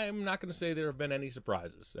 I'm not going to say there have been any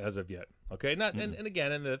surprises as of yet. Okay, and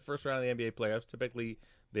again, in the first round of the NBA playoffs, typically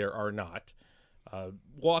there are not.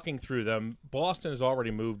 Walking through them, Boston has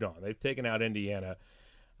already moved on. They've taken out Indiana.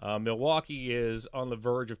 Milwaukee is on the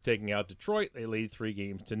verge of taking out Detroit. They lead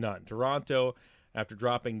 3-0. Toronto, after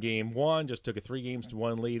dropping game one, just took a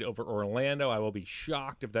 3-1 lead over Orlando. I will be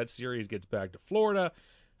shocked if that series gets back to Florida.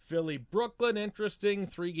 Philly, Brooklyn, interesting.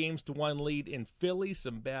 3-1 lead in Philly.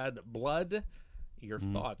 Some bad blood. Your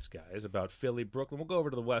thoughts, guys, about Philly, Brooklyn. We'll go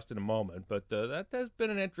over to the West in a moment, but that has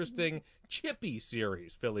been an interesting, chippy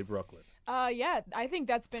series, Philly, Brooklyn. Yeah, I think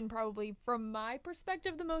that's been probably, from my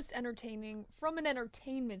perspective, the most entertaining from an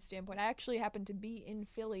entertainment standpoint. I actually happened to be in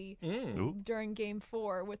Philly during Game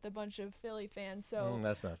 4 with a bunch of Philly fans, so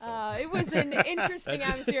that's not fun. it was an interesting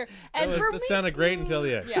atmosphere. And that sounded great until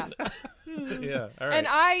the end. Yeah. Yeah, all right. And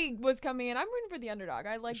I was coming in. I'm rooting for the underdog.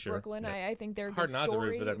 I like Sure, Brooklyn. yeah. I think they're a Hard good not story.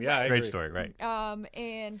 to root for them. Yeah, I Great agree. story, right.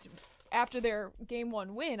 And after their Game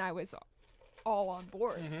 1 win, I was all on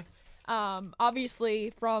board. Mm-hmm.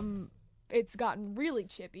 Obviously, it's gotten really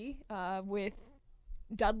chippy with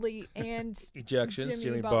Dudley and Ejections,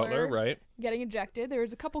 Jimmy Butler Butler, right. getting ejected.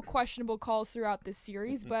 There's a couple questionable calls throughout this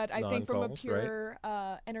series, but I think from a Non-calls, pure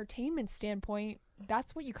entertainment standpoint,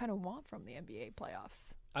 that's what you kind of want from the NBA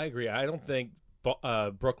playoffs. I agree. I don't think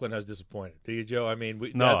Brooklyn has disappointed. Do you, Joe? I mean,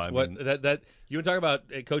 No, that's I what mean- that you would talk about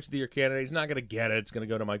a Coach of the Year candidate. He's not going to get it. It's going to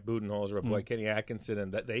go to Mike Budenholzer or boy Kenny Atkinson,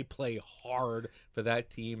 and that they play hard for that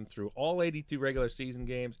team through all 82 regular season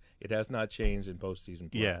games. It has not changed in postseason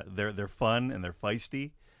play. Yeah, they're fun and they're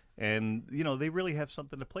feisty, and you know they really have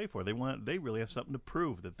something to play for. They really have something to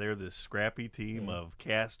prove that they're this scrappy team of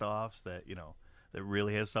cast-offs that that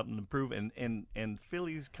really has something to prove. And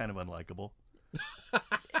Philly's kind of unlikable.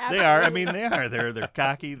 They are. I mean, they are. They're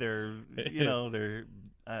cocky. They're they're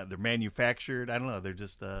manufactured. I don't know. They're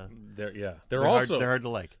just They're also hard to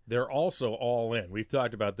like. They're also all in. We've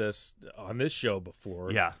talked about this on this show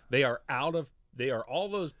before. Yeah. They are all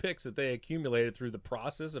those picks that they accumulated through the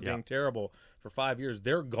process of being terrible for 5 years.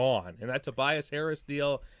 They're gone. And that Tobias Harris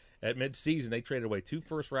deal at midseason, they traded away 2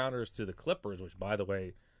 first-rounders to the Clippers, which, by the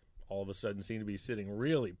way, all of a sudden seem to be sitting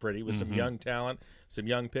really pretty with some young talent, some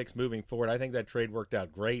young picks moving forward. I think that trade worked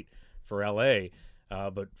out great for L.A.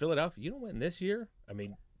 But Philadelphia, you don't win this year. I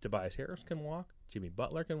mean, Tobias Harris can walk. Jimmy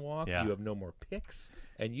Butler can walk. Yeah. You have no more picks,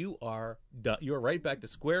 and you are done. You are right back to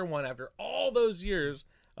square one after all those years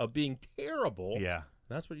of being terrible. Yeah.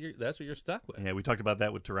 That's what you're stuck with. Yeah, we talked about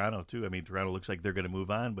that with Toronto too. I mean, Toronto looks like they're going to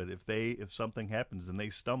move on, but if something happens and they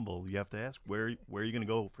stumble, you have to ask where are you going to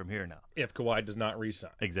go from here now? If Kawhi does not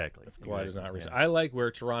resign. Exactly. If Kawhi does not resign. Yeah. I like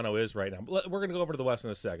where Toronto is right now. We're going to go over to the West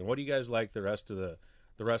in a second. What do you guys like the rest of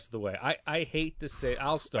the way? I hate to say.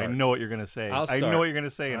 I'll start. I know what you're going to say. I know what you're going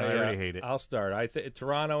to say, and I already hate it. I'll start. I think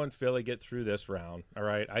Toronto and Philly get through this round. All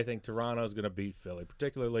right. I think Toronto is going to beat Philly,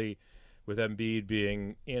 particularly with Embiid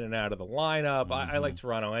being in and out of the lineup. I like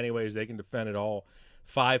Toronto anyways. They can defend at all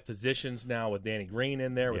 5 positions now with Danny Green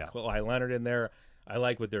in there, with Kawhi Leonard in there. I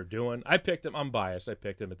like what they're doing. I picked them. I'm biased. I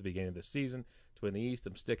picked them at the beginning of the season to win the East.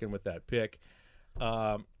 I'm sticking with that pick.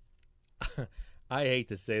 I hate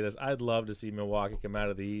to say this. I'd love to see Milwaukee come out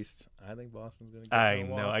of the East. I think Boston's going to get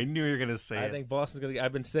Milwaukee. I know. I knew you were going to say it. I think Boston's going to get.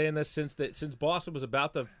 I've been saying this since Boston was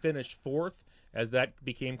about to finish 4th. As that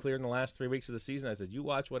became clear in the last 3 weeks of the season, I said, you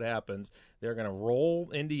watch what happens. They're going to roll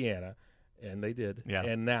Indiana, and they did. Yeah.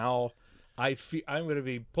 And now I'm going to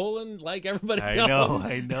be pulling like everybody else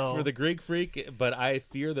I know. for the Greek Freak, but I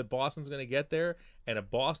fear that Boston's going to get there. And if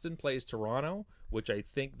Boston plays Toronto, which I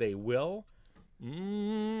think they will,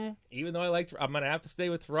 even though I'm going to have to stay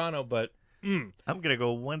with Toronto, but I'm going to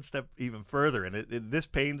go one step even further, and this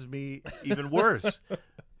pains me even worse.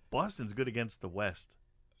 Boston's good against the West.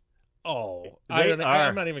 Oh, I'm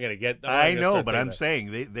not even going to get. I know, but I'm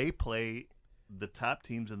saying they play the top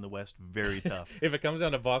teams in the West very tough. If it comes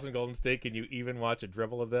down to Boston Golden State, can you even watch a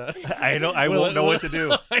dribble of that? I don't. I won't know what to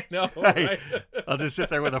do. I know. Right? I'll just sit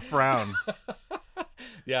there with a frown.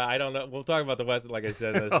 Yeah, I don't know. We'll talk about the West, like I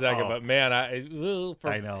said, in a second. But man, I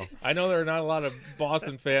know. I know there are not a lot of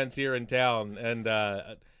Boston fans here in town, and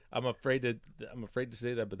I'm afraid to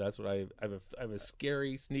say that, but that's what I have a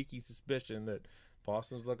scary, sneaky suspicion that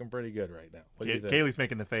Boston's looking pretty good right now. What do you think? Kaylee's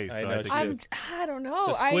making the face. I know. I don't know.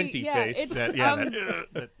 It's a squinty face.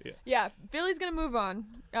 Philly's gonna move on.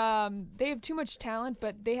 They have too much talent,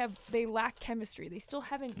 but they lack chemistry. They still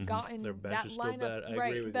haven't gotten Their bench that is still lineup bad. I right.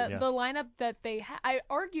 agree with the you. lineup that they I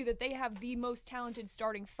argue that they have the most talented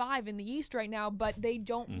starting 5 in the East right now, but they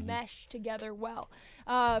don't mesh together well.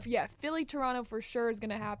 Philly Toronto for sure is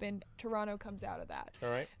gonna happen. Toronto comes out of that. All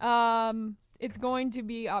right. It's going to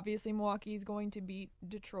be, obviously, Milwaukee's going to beat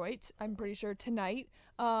Detroit, I'm pretty sure, tonight.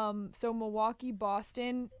 So Milwaukee,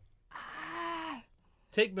 Boston.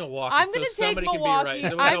 Take Milwaukee. I'm going to take somebody Milwaukee. Can be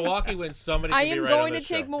right. So when Milwaukee wins, somebody can be right. I am going on to this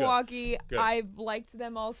take show. Milwaukee. Good. I've liked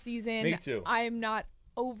them all season. Me too. I am not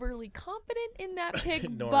overly confident in that pick,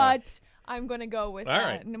 Nor but I'm going to go with All that.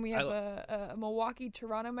 right. And then we have a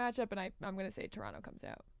Milwaukee-Toronto matchup, and I'm going to say Toronto comes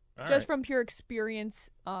out. All Just right. from pure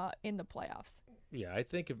experience in the playoffs. Yeah, I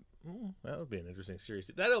think that would be an interesting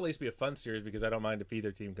series. That'll at least be a fun series because I don't mind if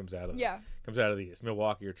either team comes out of the East,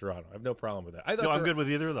 Milwaukee or Toronto. I have no problem with that. I'm good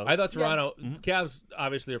with either of those. I thought Toronto. Cavs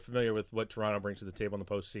obviously are familiar with what Toronto brings to the table in the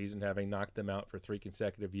postseason, having knocked them out for 3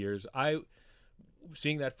 consecutive years.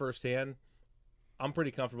 Seeing that firsthand, I'm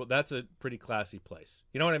pretty comfortable. That's a pretty classy place.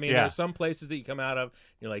 You know what I mean? Yeah. There's some places that you come out of,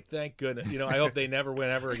 you're like, thank goodness. I hope they never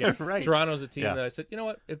win ever again. Right. Toronto's a team that I said, you know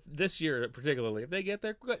what? If this year particularly, if they get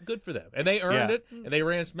there, good for them. And they earned it, and they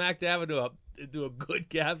ran smack dab into a good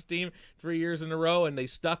Cavs team 3 years in a row, and they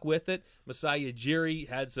stuck with it. Masai Ujiri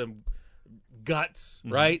had some guts,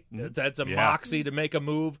 right? Had some moxie to make a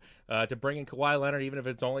move, to bring in Kawhi Leonard, even if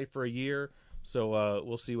it's only for a year. So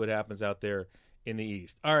we'll see what happens out there in the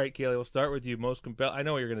East. All right, Kaylee, we'll start with you. Most compelling. I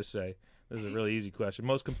know what you're going to say. This is a really easy question.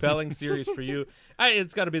 Most compelling series for you?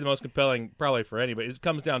 It's got to be the most compelling probably for anybody. It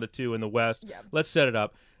comes down to 2 in the West. Yeah. Let's set it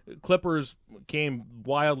up. Clippers came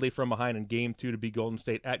wildly from behind in Game 2 to beat Golden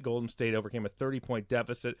State at Golden State, overcame a 30-point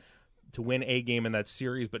deficit to win a game in that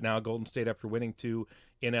series, but now Golden State, after winning 2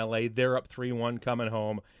 in L.A., they're up 3-1 coming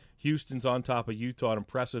home. Houston's on top of Utah, an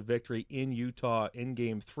impressive victory in Utah in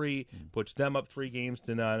Game 3, puts them up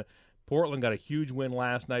 3-0. Portland got a huge win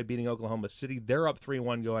last night, beating Oklahoma City. They're up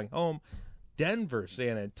 3-1 going home. Denver,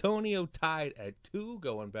 San Antonio tied at 2,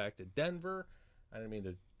 going back to Denver. I didn't mean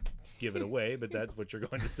to give it away, but that's what you're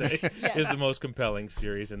going to say is the most compelling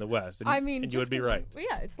series in the West. And you would be right.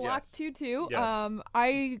 Yeah, it's locked 2-2.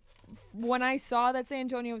 Yes. When I saw that San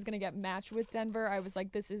Antonio was going to get matched with Denver, I was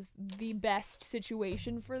like, this is the best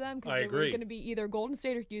situation for them because they were going to be either Golden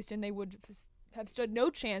State or Houston. They would have stood no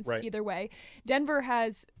chance either way. Denver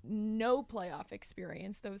has no playoff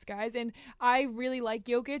experience, those guys. And I really like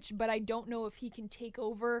Jokic, but I don't know if he can take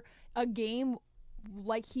over a game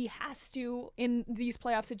like he has to in these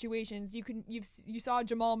playoff situations. You saw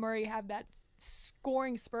Jamal Murray have that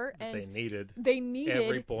scoring spurt, and they needed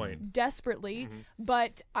every point desperately,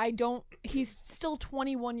 but he's still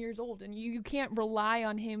 21 years old, and you can't rely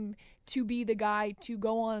on him to be the guy to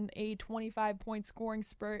go on a 25-point scoring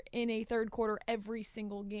spurt in a third quarter every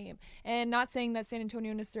single game. And not saying that San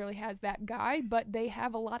Antonio necessarily has that guy, but they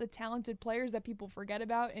have a lot of talented players that people forget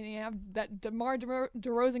about. And you have that DeMar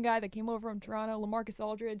DeRozan guy that came over from Toronto. LaMarcus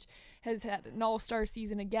Aldridge has had an all-star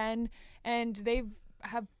season again. And they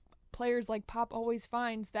have players like Pop always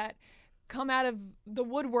finds that come out of the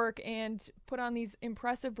woodwork and put on these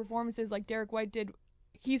impressive performances like Derek White did.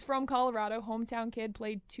 He's from Colorado, hometown kid,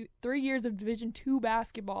 played 3 years of Division II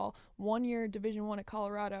basketball, 1 year Division I at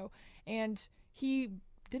Colorado, and he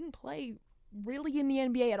didn't play really in the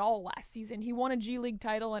NBA at all last season. He won a G League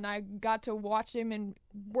title, and I got to watch him and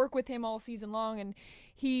work with him all season long, and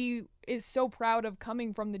he is so proud of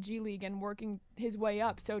coming from the G League and working his way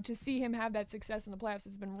up. So to see him have that success in the playoffs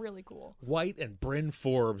has been really cool. White and Bryn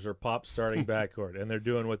Forbes are Pop's starting backcourt, and they're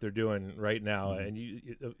doing what they're doing right now. And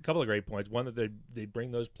a couple of great points. One, that they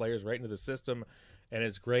bring those players right into the system, and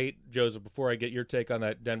it's great. Joseph, before I get your take on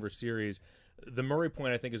that Denver series, the Murray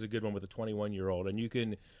point I think is a good one with a 21-year-old. And you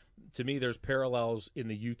can, to me, there's parallels in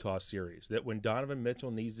the Utah series that when Donovan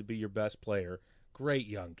Mitchell needs to be your best player, great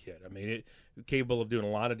young kid. I mean, capable of doing a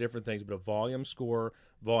lot of different things, but a volume scorer,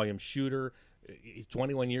 volume shooter. He's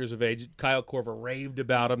 21 years of age. Kyle Korver raved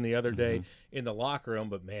about him the other day in the locker room.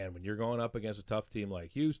 But, man, when you're going up against a tough team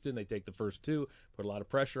like Houston, they take the first two, put a lot of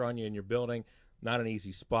pressure on you in your building. Not an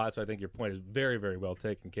easy spot. So I think your point is very, very well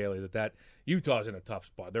taken, Kaylee, that Utah's in a tough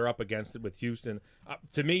spot. They're up against it with Houston.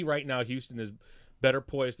 To me, right now, Houston is better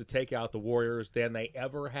poised to take out the Warriors than they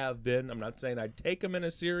ever have been. I'm not saying I'd take them in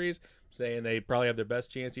a series. I'm saying they probably have their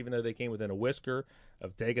best chance, even though they came within a whisker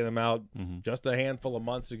of taking them out just a handful of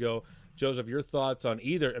months ago. Joseph, your thoughts on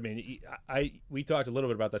either? I mean, we talked a little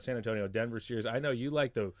bit about the San Antonio-Denver series. I know you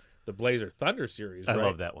like the Blazer-Thunder series, right? I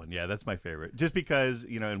love that one. Yeah, that's my favorite. Just because,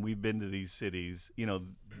 and we've been to these cities,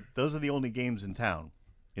 those are the only games in town.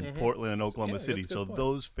 In Portland and Oklahoma City. So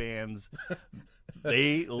those fans, that's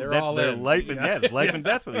their life and death, life and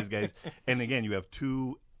death for these guys. And again, you have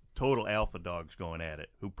two total alpha dogs going at it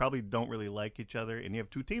who probably don't really like each other, and you have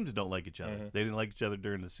two teams that don't like each other. They didn't like each other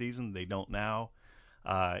during the season. They don't now.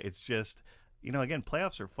 It's just, again,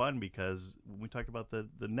 playoffs are fun because we talked about the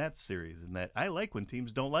Nets series, and that I like when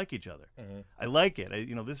teams don't like each other. I like it.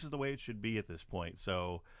 This is the way it should be at this point.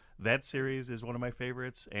 So that series is one of my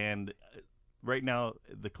favorites, and right now,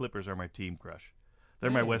 the Clippers are my team crush.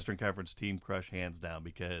 They're my Western Conference team crush, hands down,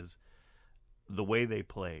 because the way they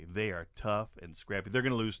play, they are tough and scrappy. They're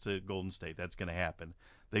going to lose to Golden State. That's going to happen.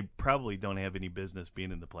 They probably don't have any business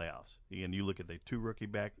being in the playoffs. And you look at the two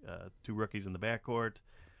rookies in the backcourt.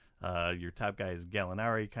 Your top guy is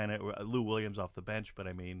Gallinari, kind of Lou Williams off the bench. But,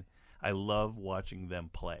 I love watching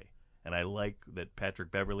them play. And I like that Patrick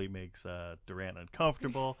Beverly makes Durant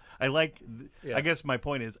uncomfortable. I guess my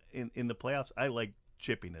point is, in the playoffs, I like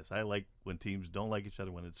chippiness. I like when teams don't like each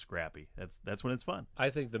other, when it's scrappy. That's when it's fun. I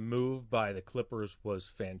think the move by the Clippers was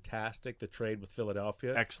fantastic, the trade with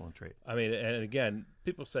Philadelphia. Excellent trade. I mean, and again,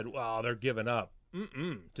 people said, well, they're giving up.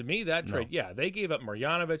 To me, that trade, they gave up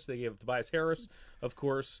Marjanovic. They gave up Tobias Harris, of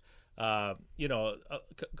course. Go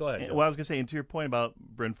ahead. Well, I was going to say, and to your point about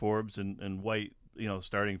Bryn Forbes and White,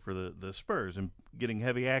 starting for the Spurs and getting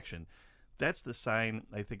heavy action. That's the sign,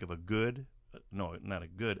 I think, of a great,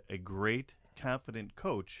 confident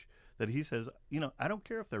coach that he says, I don't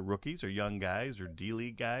care if they're rookies or young guys or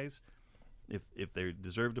D-League guys. If they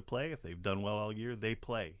deserve to play, if they've done well all year, they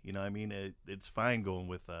play. It's fine going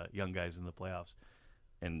with young guys in the playoffs.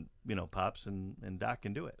 And, Pops and Doc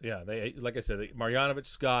can do it. Yeah, they, like I said, Marjanovic,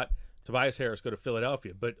 Scott, Tobias Harris go to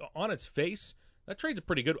Philadelphia. But on its face, that trade's a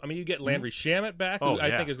pretty good. I mean, you get Landry Shamet back, who I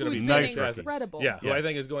think is going to be fantastic. Incredible. Yeah, who I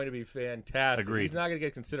think is going to be fantastic. Agreed. He's not going to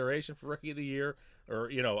get consideration for Rookie of the Year, or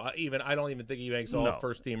I don't even think he makes all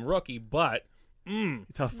first team rookie. But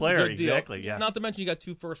tough player, it's a good deal. Exactly. Yeah. Not to mention you got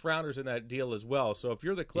 2 first-rounders in that deal as well. So if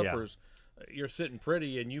you're the Clippers, you're sitting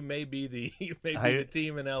pretty, and you may be the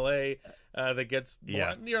team in LA that gets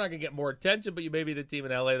more, you're not going to get more attention, but you may be the team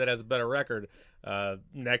in LA that has a better record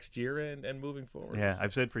next year and moving forward. Yeah,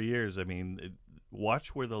 I've said for years.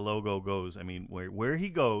 Watch where the logo goes. Where he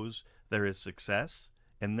goes, there is success,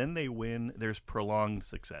 and then they win. There's prolonged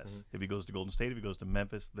success. If he goes to Golden State, if he goes to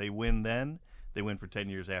Memphis, they win then. They win for 10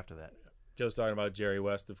 years after that. Joe's talking about Jerry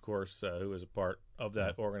West, of course, who is a part of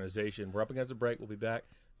that organization. We're up against a break. We'll be back.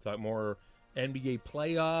 Talk more NBA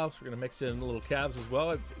playoffs. We're going to mix in a little Cavs as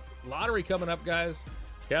well. Lottery coming up, guys.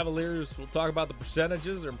 Cavaliers, we'll talk about the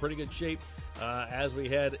percentages. They're in pretty good shape as we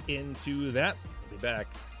head into that. We'll be back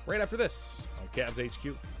right after this on Cavs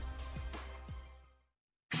HQ.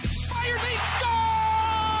 Fires, he scored!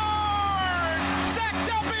 Zach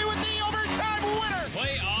Delpy with the overtime winner.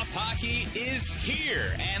 Playoff hockey is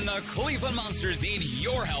here, and the Cleveland Monsters need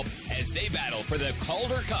your help as they battle for the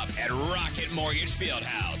Calder Cup at Rocket Mortgage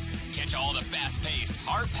Fieldhouse. Catch all the fast-paced,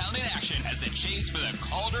 heart-pounding action as the chase for the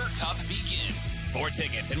Calder Cup begins. For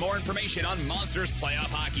tickets and more information on Monsters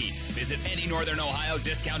playoff hockey, visit any Northern Ohio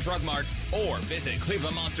discount drug mart or visit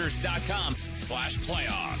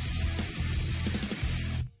clevelandmonsters.com/playoffs.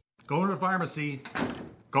 Going to the pharmacy.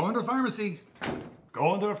 Going to the pharmacy.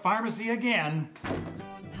 Going to the pharmacy again.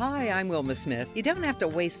 Hi, I'm Wilma Smith. You don't have to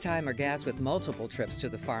waste time or gas with multiple trips to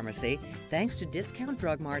the pharmacy thanks to Discount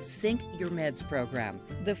Drug Mart's Sync Your Meds program.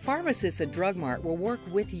 The pharmacists at Drug Mart will work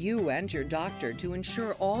with you and your doctor to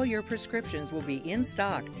ensure all your prescriptions will be in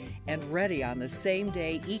stock and ready on the same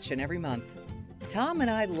day each and every month. Tom and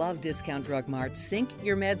I love Discount Drug Mart's Sync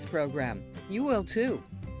Your Meds program. You will too.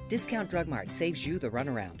 Discount Drug Mart saves you the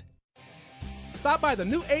runaround. Stop by the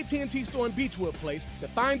new AT&T store in Beechwood Place to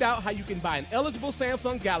find out how you can buy an eligible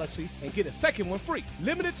Samsung Galaxy and get a second one free.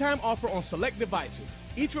 Limited time offer on select devices.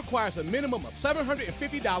 Each requires a minimum of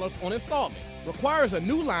 $750 on installment. Requires a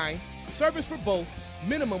new line, service for both,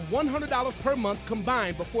 minimum $100 per month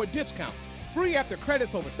combined before discounts. Free after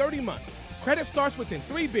credits over 30 months. Credit starts within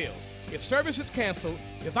 3 bills. If service is canceled,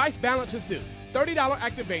 device balance is due. $30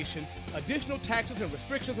 activation, additional taxes and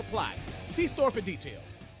restrictions apply. See store for details.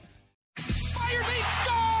 Fires, he scores!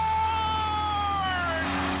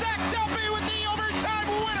 Zach Duffy with the overtime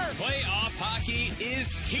winner. Playoff hockey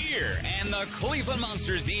is here, and the Cleveland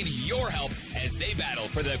Monsters need your help as they battle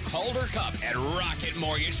for the Calder Cup at Rocket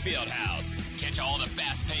Mortgage Fieldhouse. Catch all the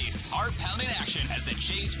fast-paced, heart-pounding action as the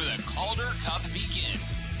chase for the Calder Cup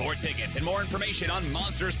begins. For tickets and more information on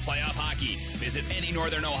Monsters playoff hockey, visit any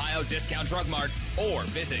Northern Ohio discount drug mart or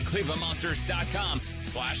visit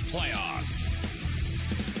clevelandmonsters.com/playoffs.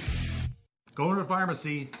 Going to the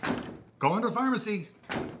pharmacy. Going to the pharmacy.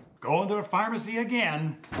 Going to the pharmacy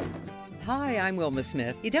again. Hi, I'm Wilma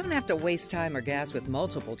Smith. You don't have to waste time or gas with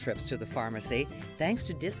multiple trips to the pharmacy thanks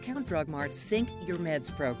to Discount Drug Mart's Sync Your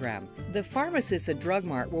Meds program. The pharmacists at Drug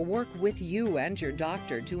Mart will work with you and your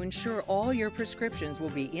doctor to ensure all your prescriptions will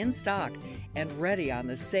be in stock and ready on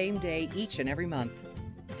the same day each and every month.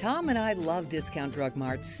 Tom and I love Discount Drug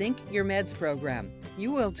Mart's Sync Your Meds program.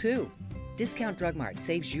 You will too. Discount Drug Mart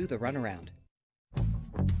saves you the runaround.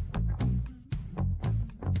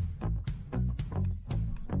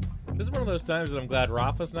 This is one of those times that I'm glad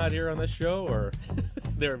Rafa's not here on this show, or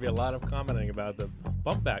there would be a lot of commenting about the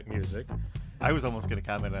bump back music. I was almost going to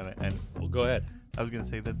comment on it, and well, go ahead. I was going to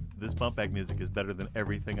say that this bump back music is better than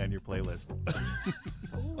everything on your playlist.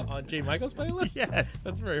 On J. Michael's playlist? Yes.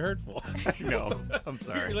 That's very hurtful. No, I'm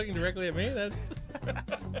sorry. You're looking directly at me? That's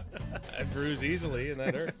I bruise easily, and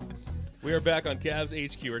that hurts. We are back on Cavs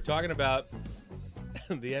HQ. We're talking about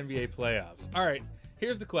the NBA playoffs. All right,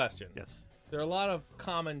 here's the question. Yes. There are a lot of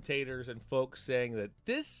commentators and folks saying that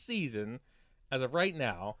this season, as of right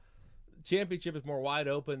now, championship is more wide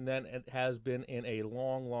open than it has been in a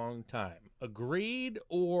long, long time. Agreed,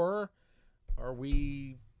 or are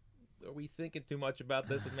we thinking too much about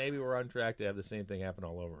this and maybe we're on track to have the same thing happen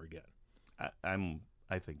all over again?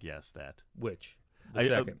 I think yes. That which the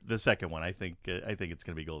second the second one. I think it's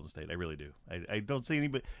going to be Golden State. I really do. I don't see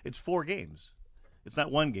anybody. It's 4 games. It's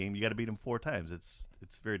not one game. You got to beat them 4 times. It's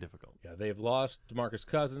very difficult. Yeah, they've lost DeMarcus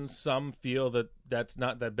Cousins. Some feel that that's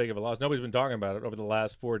not that big of a loss. Nobody's been talking about it over the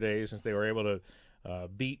last 4 days since they were able to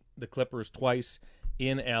beat the Clippers twice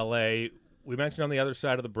in L.A. We mentioned on the other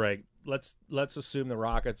side of the break, let's assume the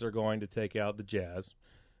Rockets are going to take out the Jazz.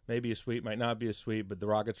 Maybe a sweep, might not be a sweep, but the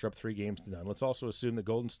Rockets are up 3-0. Let's also assume that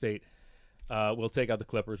Golden State will take out the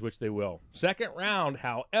Clippers, which they will. Second round,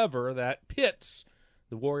 however, that pits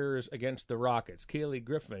the Warriors against the Rockets. Kaylee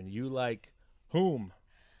Griffin, you like whom?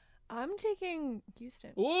 I'm taking Houston.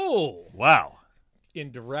 Ooh. Wow.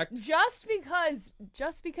 In direct? Just because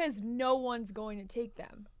no one's going to take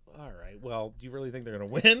them. All right. Well, do you really think they're going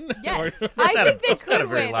to win? Yes. I think they could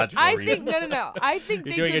win. I think reason. no. I think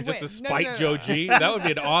You're they doing could it just win. to spite Joe G? That would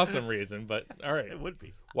be an awesome reason, but all right. It would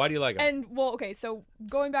be. Why do you like them? And, well, okay, so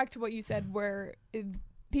going back to what you said where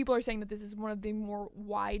people are saying that this is one of the more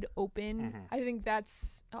wide open. I think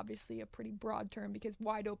that's obviously a pretty broad term because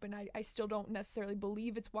wide open, I still don't necessarily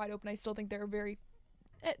believe it's wide open. I still think there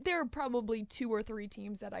are probably 2 or 3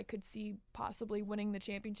 teams that I could see possibly winning the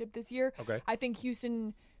championship this year. Okay. I think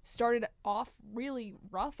Houston started off really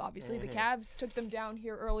rough, obviously. The Cavs took them down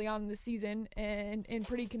here early on in the season and in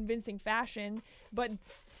pretty convincing fashion. But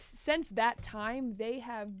since that time, they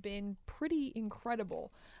have been pretty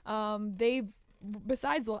incredible.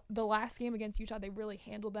 Besides the last game against Utah, they really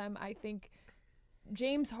handled them. I think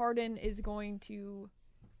James Harden is going to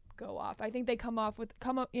go off. I think they come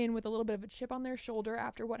in with a little bit of a chip on their shoulder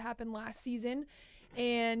after what happened last season.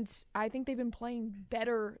 And I think they've been playing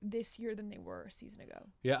better this year than they were a season ago.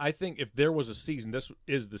 Yeah, I think if there was a season, this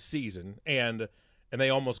is the season, and they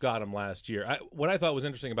almost got him last year. What I thought was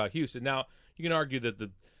interesting about Houston, now you can argue that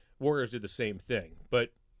the Warriors did the same thing,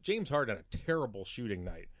 but James Harden had a terrible shooting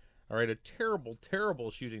night. All right, a terrible,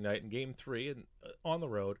 terrible shooting night in Game 3 and on the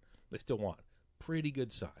road. They still won. Pretty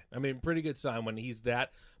good sign. I mean, pretty good sign when he's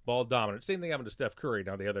that ball dominant. Same thing happened to Steph Curry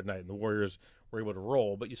now the other night, and the Warriors were able to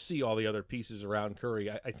roll. But you see all the other pieces around Curry,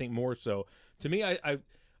 I think more so. To me,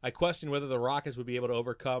 I question whether the Rockets would be able to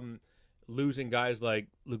overcome losing guys like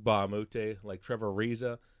Luc Mbah a Moute, like Trevor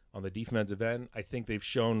Ariza on the defensive end. I think they've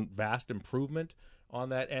shown vast improvement on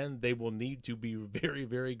that end. They will need to be very,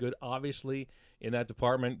 very good, obviously, in that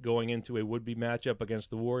department going into a would-be matchup against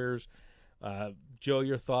the Warriors. Joe,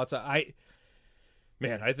 your thoughts? I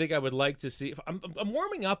think I would like to see. I'm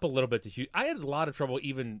warming up a little bit to Houston. I had a lot of trouble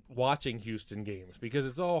even watching Houston games because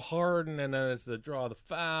it's all Harden, and then it's the draw the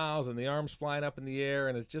fouls and the arms flying up in the air,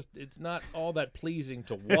 and it's not all that pleasing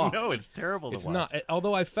to watch. No, it's terrible to watch. It's not.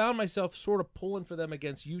 Although I found myself sort of pulling for them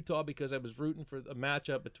against Utah because I was rooting for a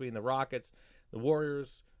matchup between the Rockets, the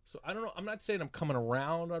Warriors. So I don't know. I'm not saying I'm coming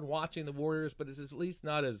around on watching the Warriors, but it's at least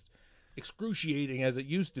not as excruciating as it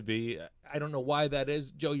used to be. I don't know why that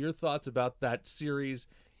is. Joe, your thoughts about that series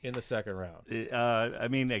in the second round? I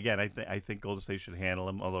mean, again, I think Golden State should handle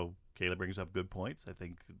them, although Kayla brings up good points. I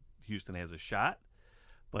think Houston has a shot.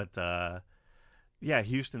 But,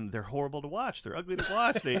 Houston, they're horrible to watch. They're ugly to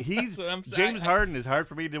watch. James Harden is hard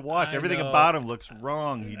for me to watch. Everything about him looks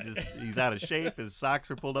wrong. He's out of shape. His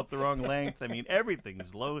socks are pulled up the wrong length. I mean, everything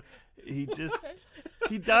is low. He just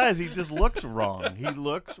looks wrong. He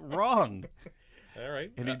looks wrong. All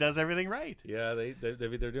right, and he does everything right. Yeah,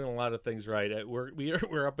 they're doing a lot of things right.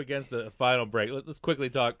 We're up against the final break. Let's quickly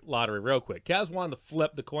talk lottery real quick. Cavs won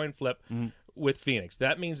the coin flip with Phoenix.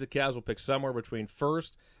 That means the Cavs will pick somewhere between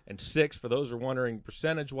 1st and 6th. For those who are wondering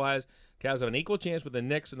percentage-wise, Cavs have an equal chance with the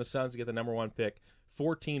Knicks and the Suns to get the number 1 pick,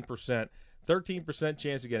 14%, 13%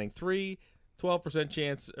 chance of getting 3. 13%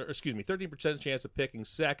 chance of picking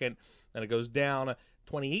second, and it goes down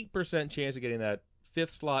 28% chance of getting that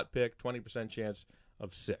 5th slot pick, 20% chance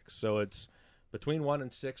of 6. So it's between 1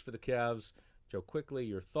 and 6 for the Cavs. Joe, quickly,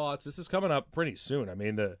 your thoughts. This is coming up pretty soon. I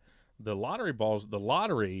mean, the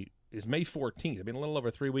lottery is May 14th. I mean, a little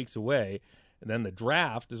over 3 weeks away, and then the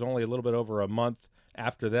draft is only a little bit over a month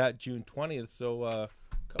after that, June 20th. So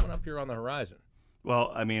coming up here on the horizon.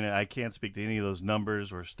 Well, I mean, I can't speak to any of those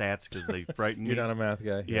numbers or stats because they frighten me. You're not a math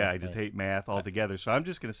guy. Yeah, I just hate math altogether. So I'm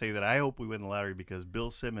just going to say that I hope we win the lottery because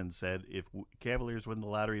Bill Simmons said if Cavaliers win the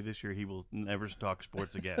lottery this year, he will never talk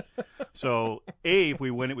sports again. So, A, if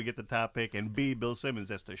we win it, we get the top pick, and B, Bill Simmons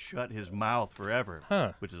has to shut his mouth forever,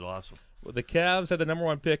 which is awesome. Well, the Cavs had the number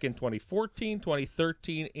 1 pick in 2014,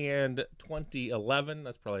 2013, and 2011.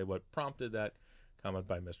 That's probably what prompted that comment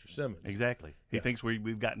by Mr. Simmons. Exactly. He thinks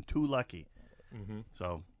we've gotten too lucky. Mm-hmm.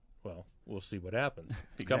 So, well, we'll see what happens.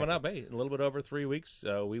 It's coming up, a little bit over 3 weeks.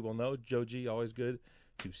 We will know. Joe G, always good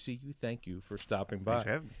to see you. Thank you for stopping by. Thanks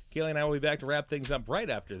for having me. Kaylee and I will be back to wrap things up right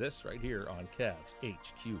after this, right here on Cavs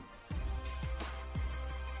HQ.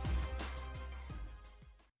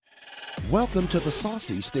 Welcome to the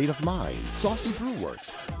Saucy State of Mind. Saucy Brew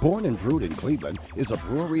Works, born and brewed in Cleveland, is a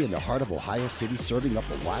brewery in the heart of Ohio City serving up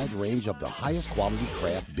a wide range of the highest quality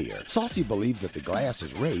craft beer. Saucy believes that the glass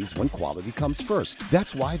is raised when quality comes first.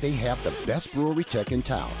 That's why they have the best brewery tech in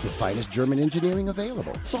town, the finest German engineering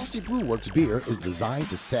available. Saucy Brew Works beer is designed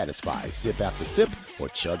to satisfy, sip after sip or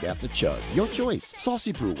chug after chug. Your choice.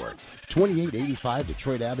 Saucy Brew Works, 2885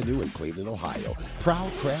 Detroit Avenue in Cleveland, Ohio.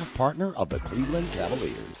 Proud craft partner of the Cleveland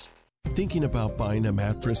Cavaliers. Thinking about buying a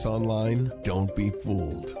mattress online? Don't be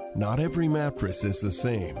fooled. Not every mattress is the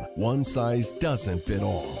same. One size doesn't fit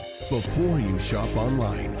all. Before you shop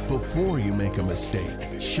online, before you make a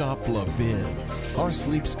mistake, shop Levin's. Our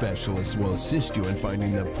sleep specialists will assist you in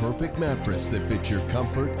finding the perfect mattress that fits your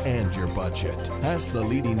comfort and your budget. As the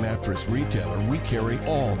leading mattress retailer, we carry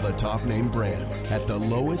all the top name brands at the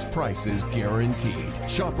lowest prices guaranteed.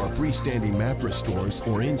 Shop our freestanding mattress stores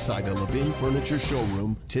or inside a Levin Furniture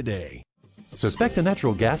showroom today. Suspect a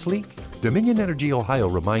natural gas leak? Dominion Energy Ohio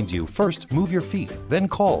reminds you, first move your feet, then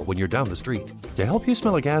call when you're down the street. To help you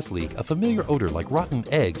smell a gas leak, a familiar odor like rotten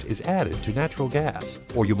eggs is added to natural gas.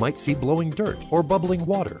 Or you might see blowing dirt or bubbling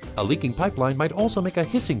water. A leaking pipeline might also make a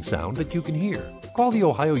hissing sound that you can hear. Call the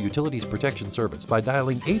Ohio Utilities Protection Service by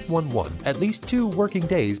dialing 811 at least 2 working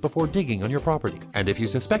days before digging on your property. And if you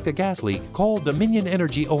suspect a gas leak, call Dominion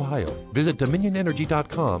Energy Ohio. Visit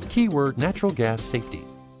dominionenergy.com, keyword natural gas safety.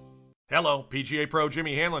 Hello, PGA Pro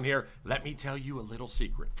Jimmy Hanlon here. Let me tell you a little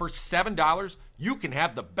secret. For $7, you can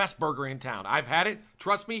have the best burger in town. I've had it.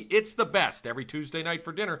 Trust me, it's the best. Every Tuesday night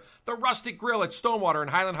for dinner, the Rustic Grill at Stonewater in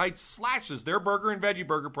Highland Heights slashes their burger and veggie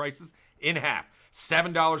burger prices in half.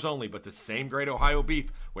 $7 only, but the same great Ohio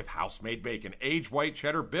beef with house-made bacon, aged white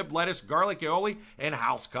cheddar, bib lettuce, garlic aioli, and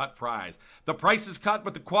house-cut fries. The price is cut,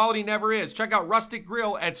 but the quality never is. Check out Rustic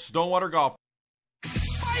Grill at Stonewater Golf.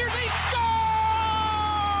 Fires, he scored!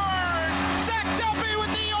 Zach Delpy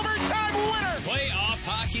with the overtime winner! Playoff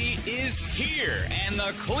hockey is here, and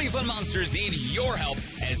the Cleveland Monsters need your help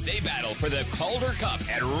as they battle for the Calder Cup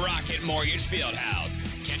at Rocket Mortgage Fieldhouse.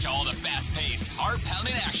 Catch all the fast-paced,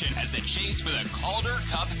 heart-pounding action as the chase for the Calder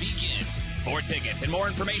Cup begins. For tickets and more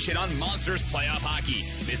information on Monsters playoff hockey,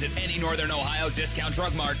 visit any Northern Ohio discount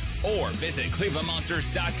drug mart or visit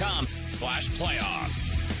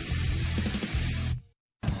clevelandmonsters.com/playoffs.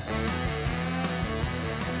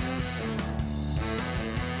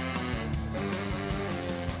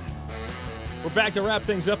 We're back to wrap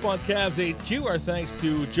things up on Cavs HQ. Our thanks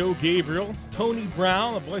to Joe Gabriel, Tony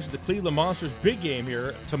Brown, the voice of the Cleveland Monsters. Big game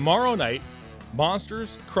here tomorrow night.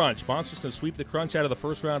 Monsters Crunch. Monsters can sweep the Crunch out of the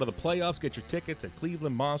first round of the playoffs. Get your tickets at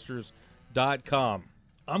clevelandmonsters.com.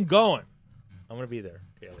 I'm going. I'm going to be there,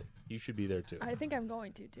 Kaylee. You should be there too. I think I'm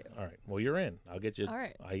going to too. All right. Well, you're in. I'll get you. All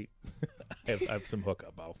right. I have some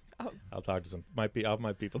hookup. I'll talk to some. I'll have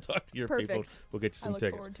my people talk to your Perfect. people. We'll get you some I look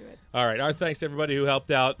tickets. forward to it. All right. Our thanks to everybody who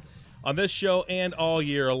helped out on this show and all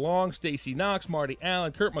year long. Stacey Knox, Marty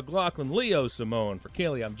Allen, Kurt McLaughlin, Leo Simone. For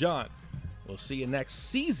Kaylee, I'm John. We'll see you next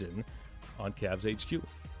season on Cavs HQ.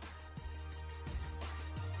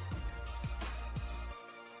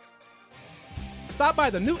 Stop by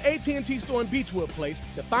the new AT&T store in Beechwood Place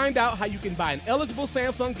to find out how you can buy an eligible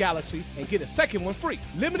Samsung Galaxy and get a second one free.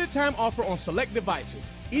 Limited time offer on select devices.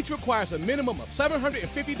 Each requires a minimum of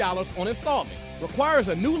 $750 on installment. Requires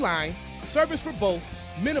a new line, service for both,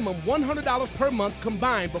 minimum $100 per month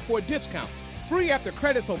combined before discounts. Free after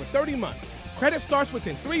credits over 30 months. Credit starts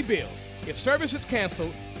within 3 bills. If service is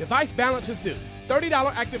canceled, device balance is due.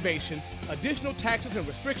 $30 activation, additional taxes and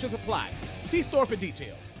restrictions apply. See store for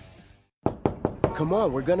details. Come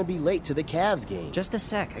on, we're gonna be late to the Cavs game. Just a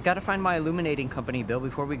sec. I gotta find my illuminating company bill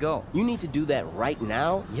before we go. You need to do that right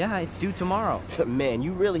now? Yeah, it's due tomorrow. Man,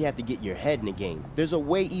 you really have to get your head in the game. There's a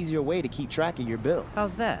way easier way to keep track of your bill.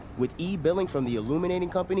 How's that? With e-billing from the illuminating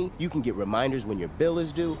company, you can get reminders when your bill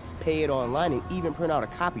is due, pay it online, and even print out a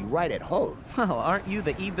copy right at home. Well, aren't you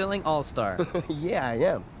the e-billing all-star? Yeah, I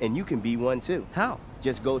am. And you can be one too. How?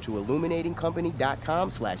 Just go to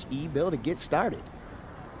illuminatingcompany.com/ebill to get started.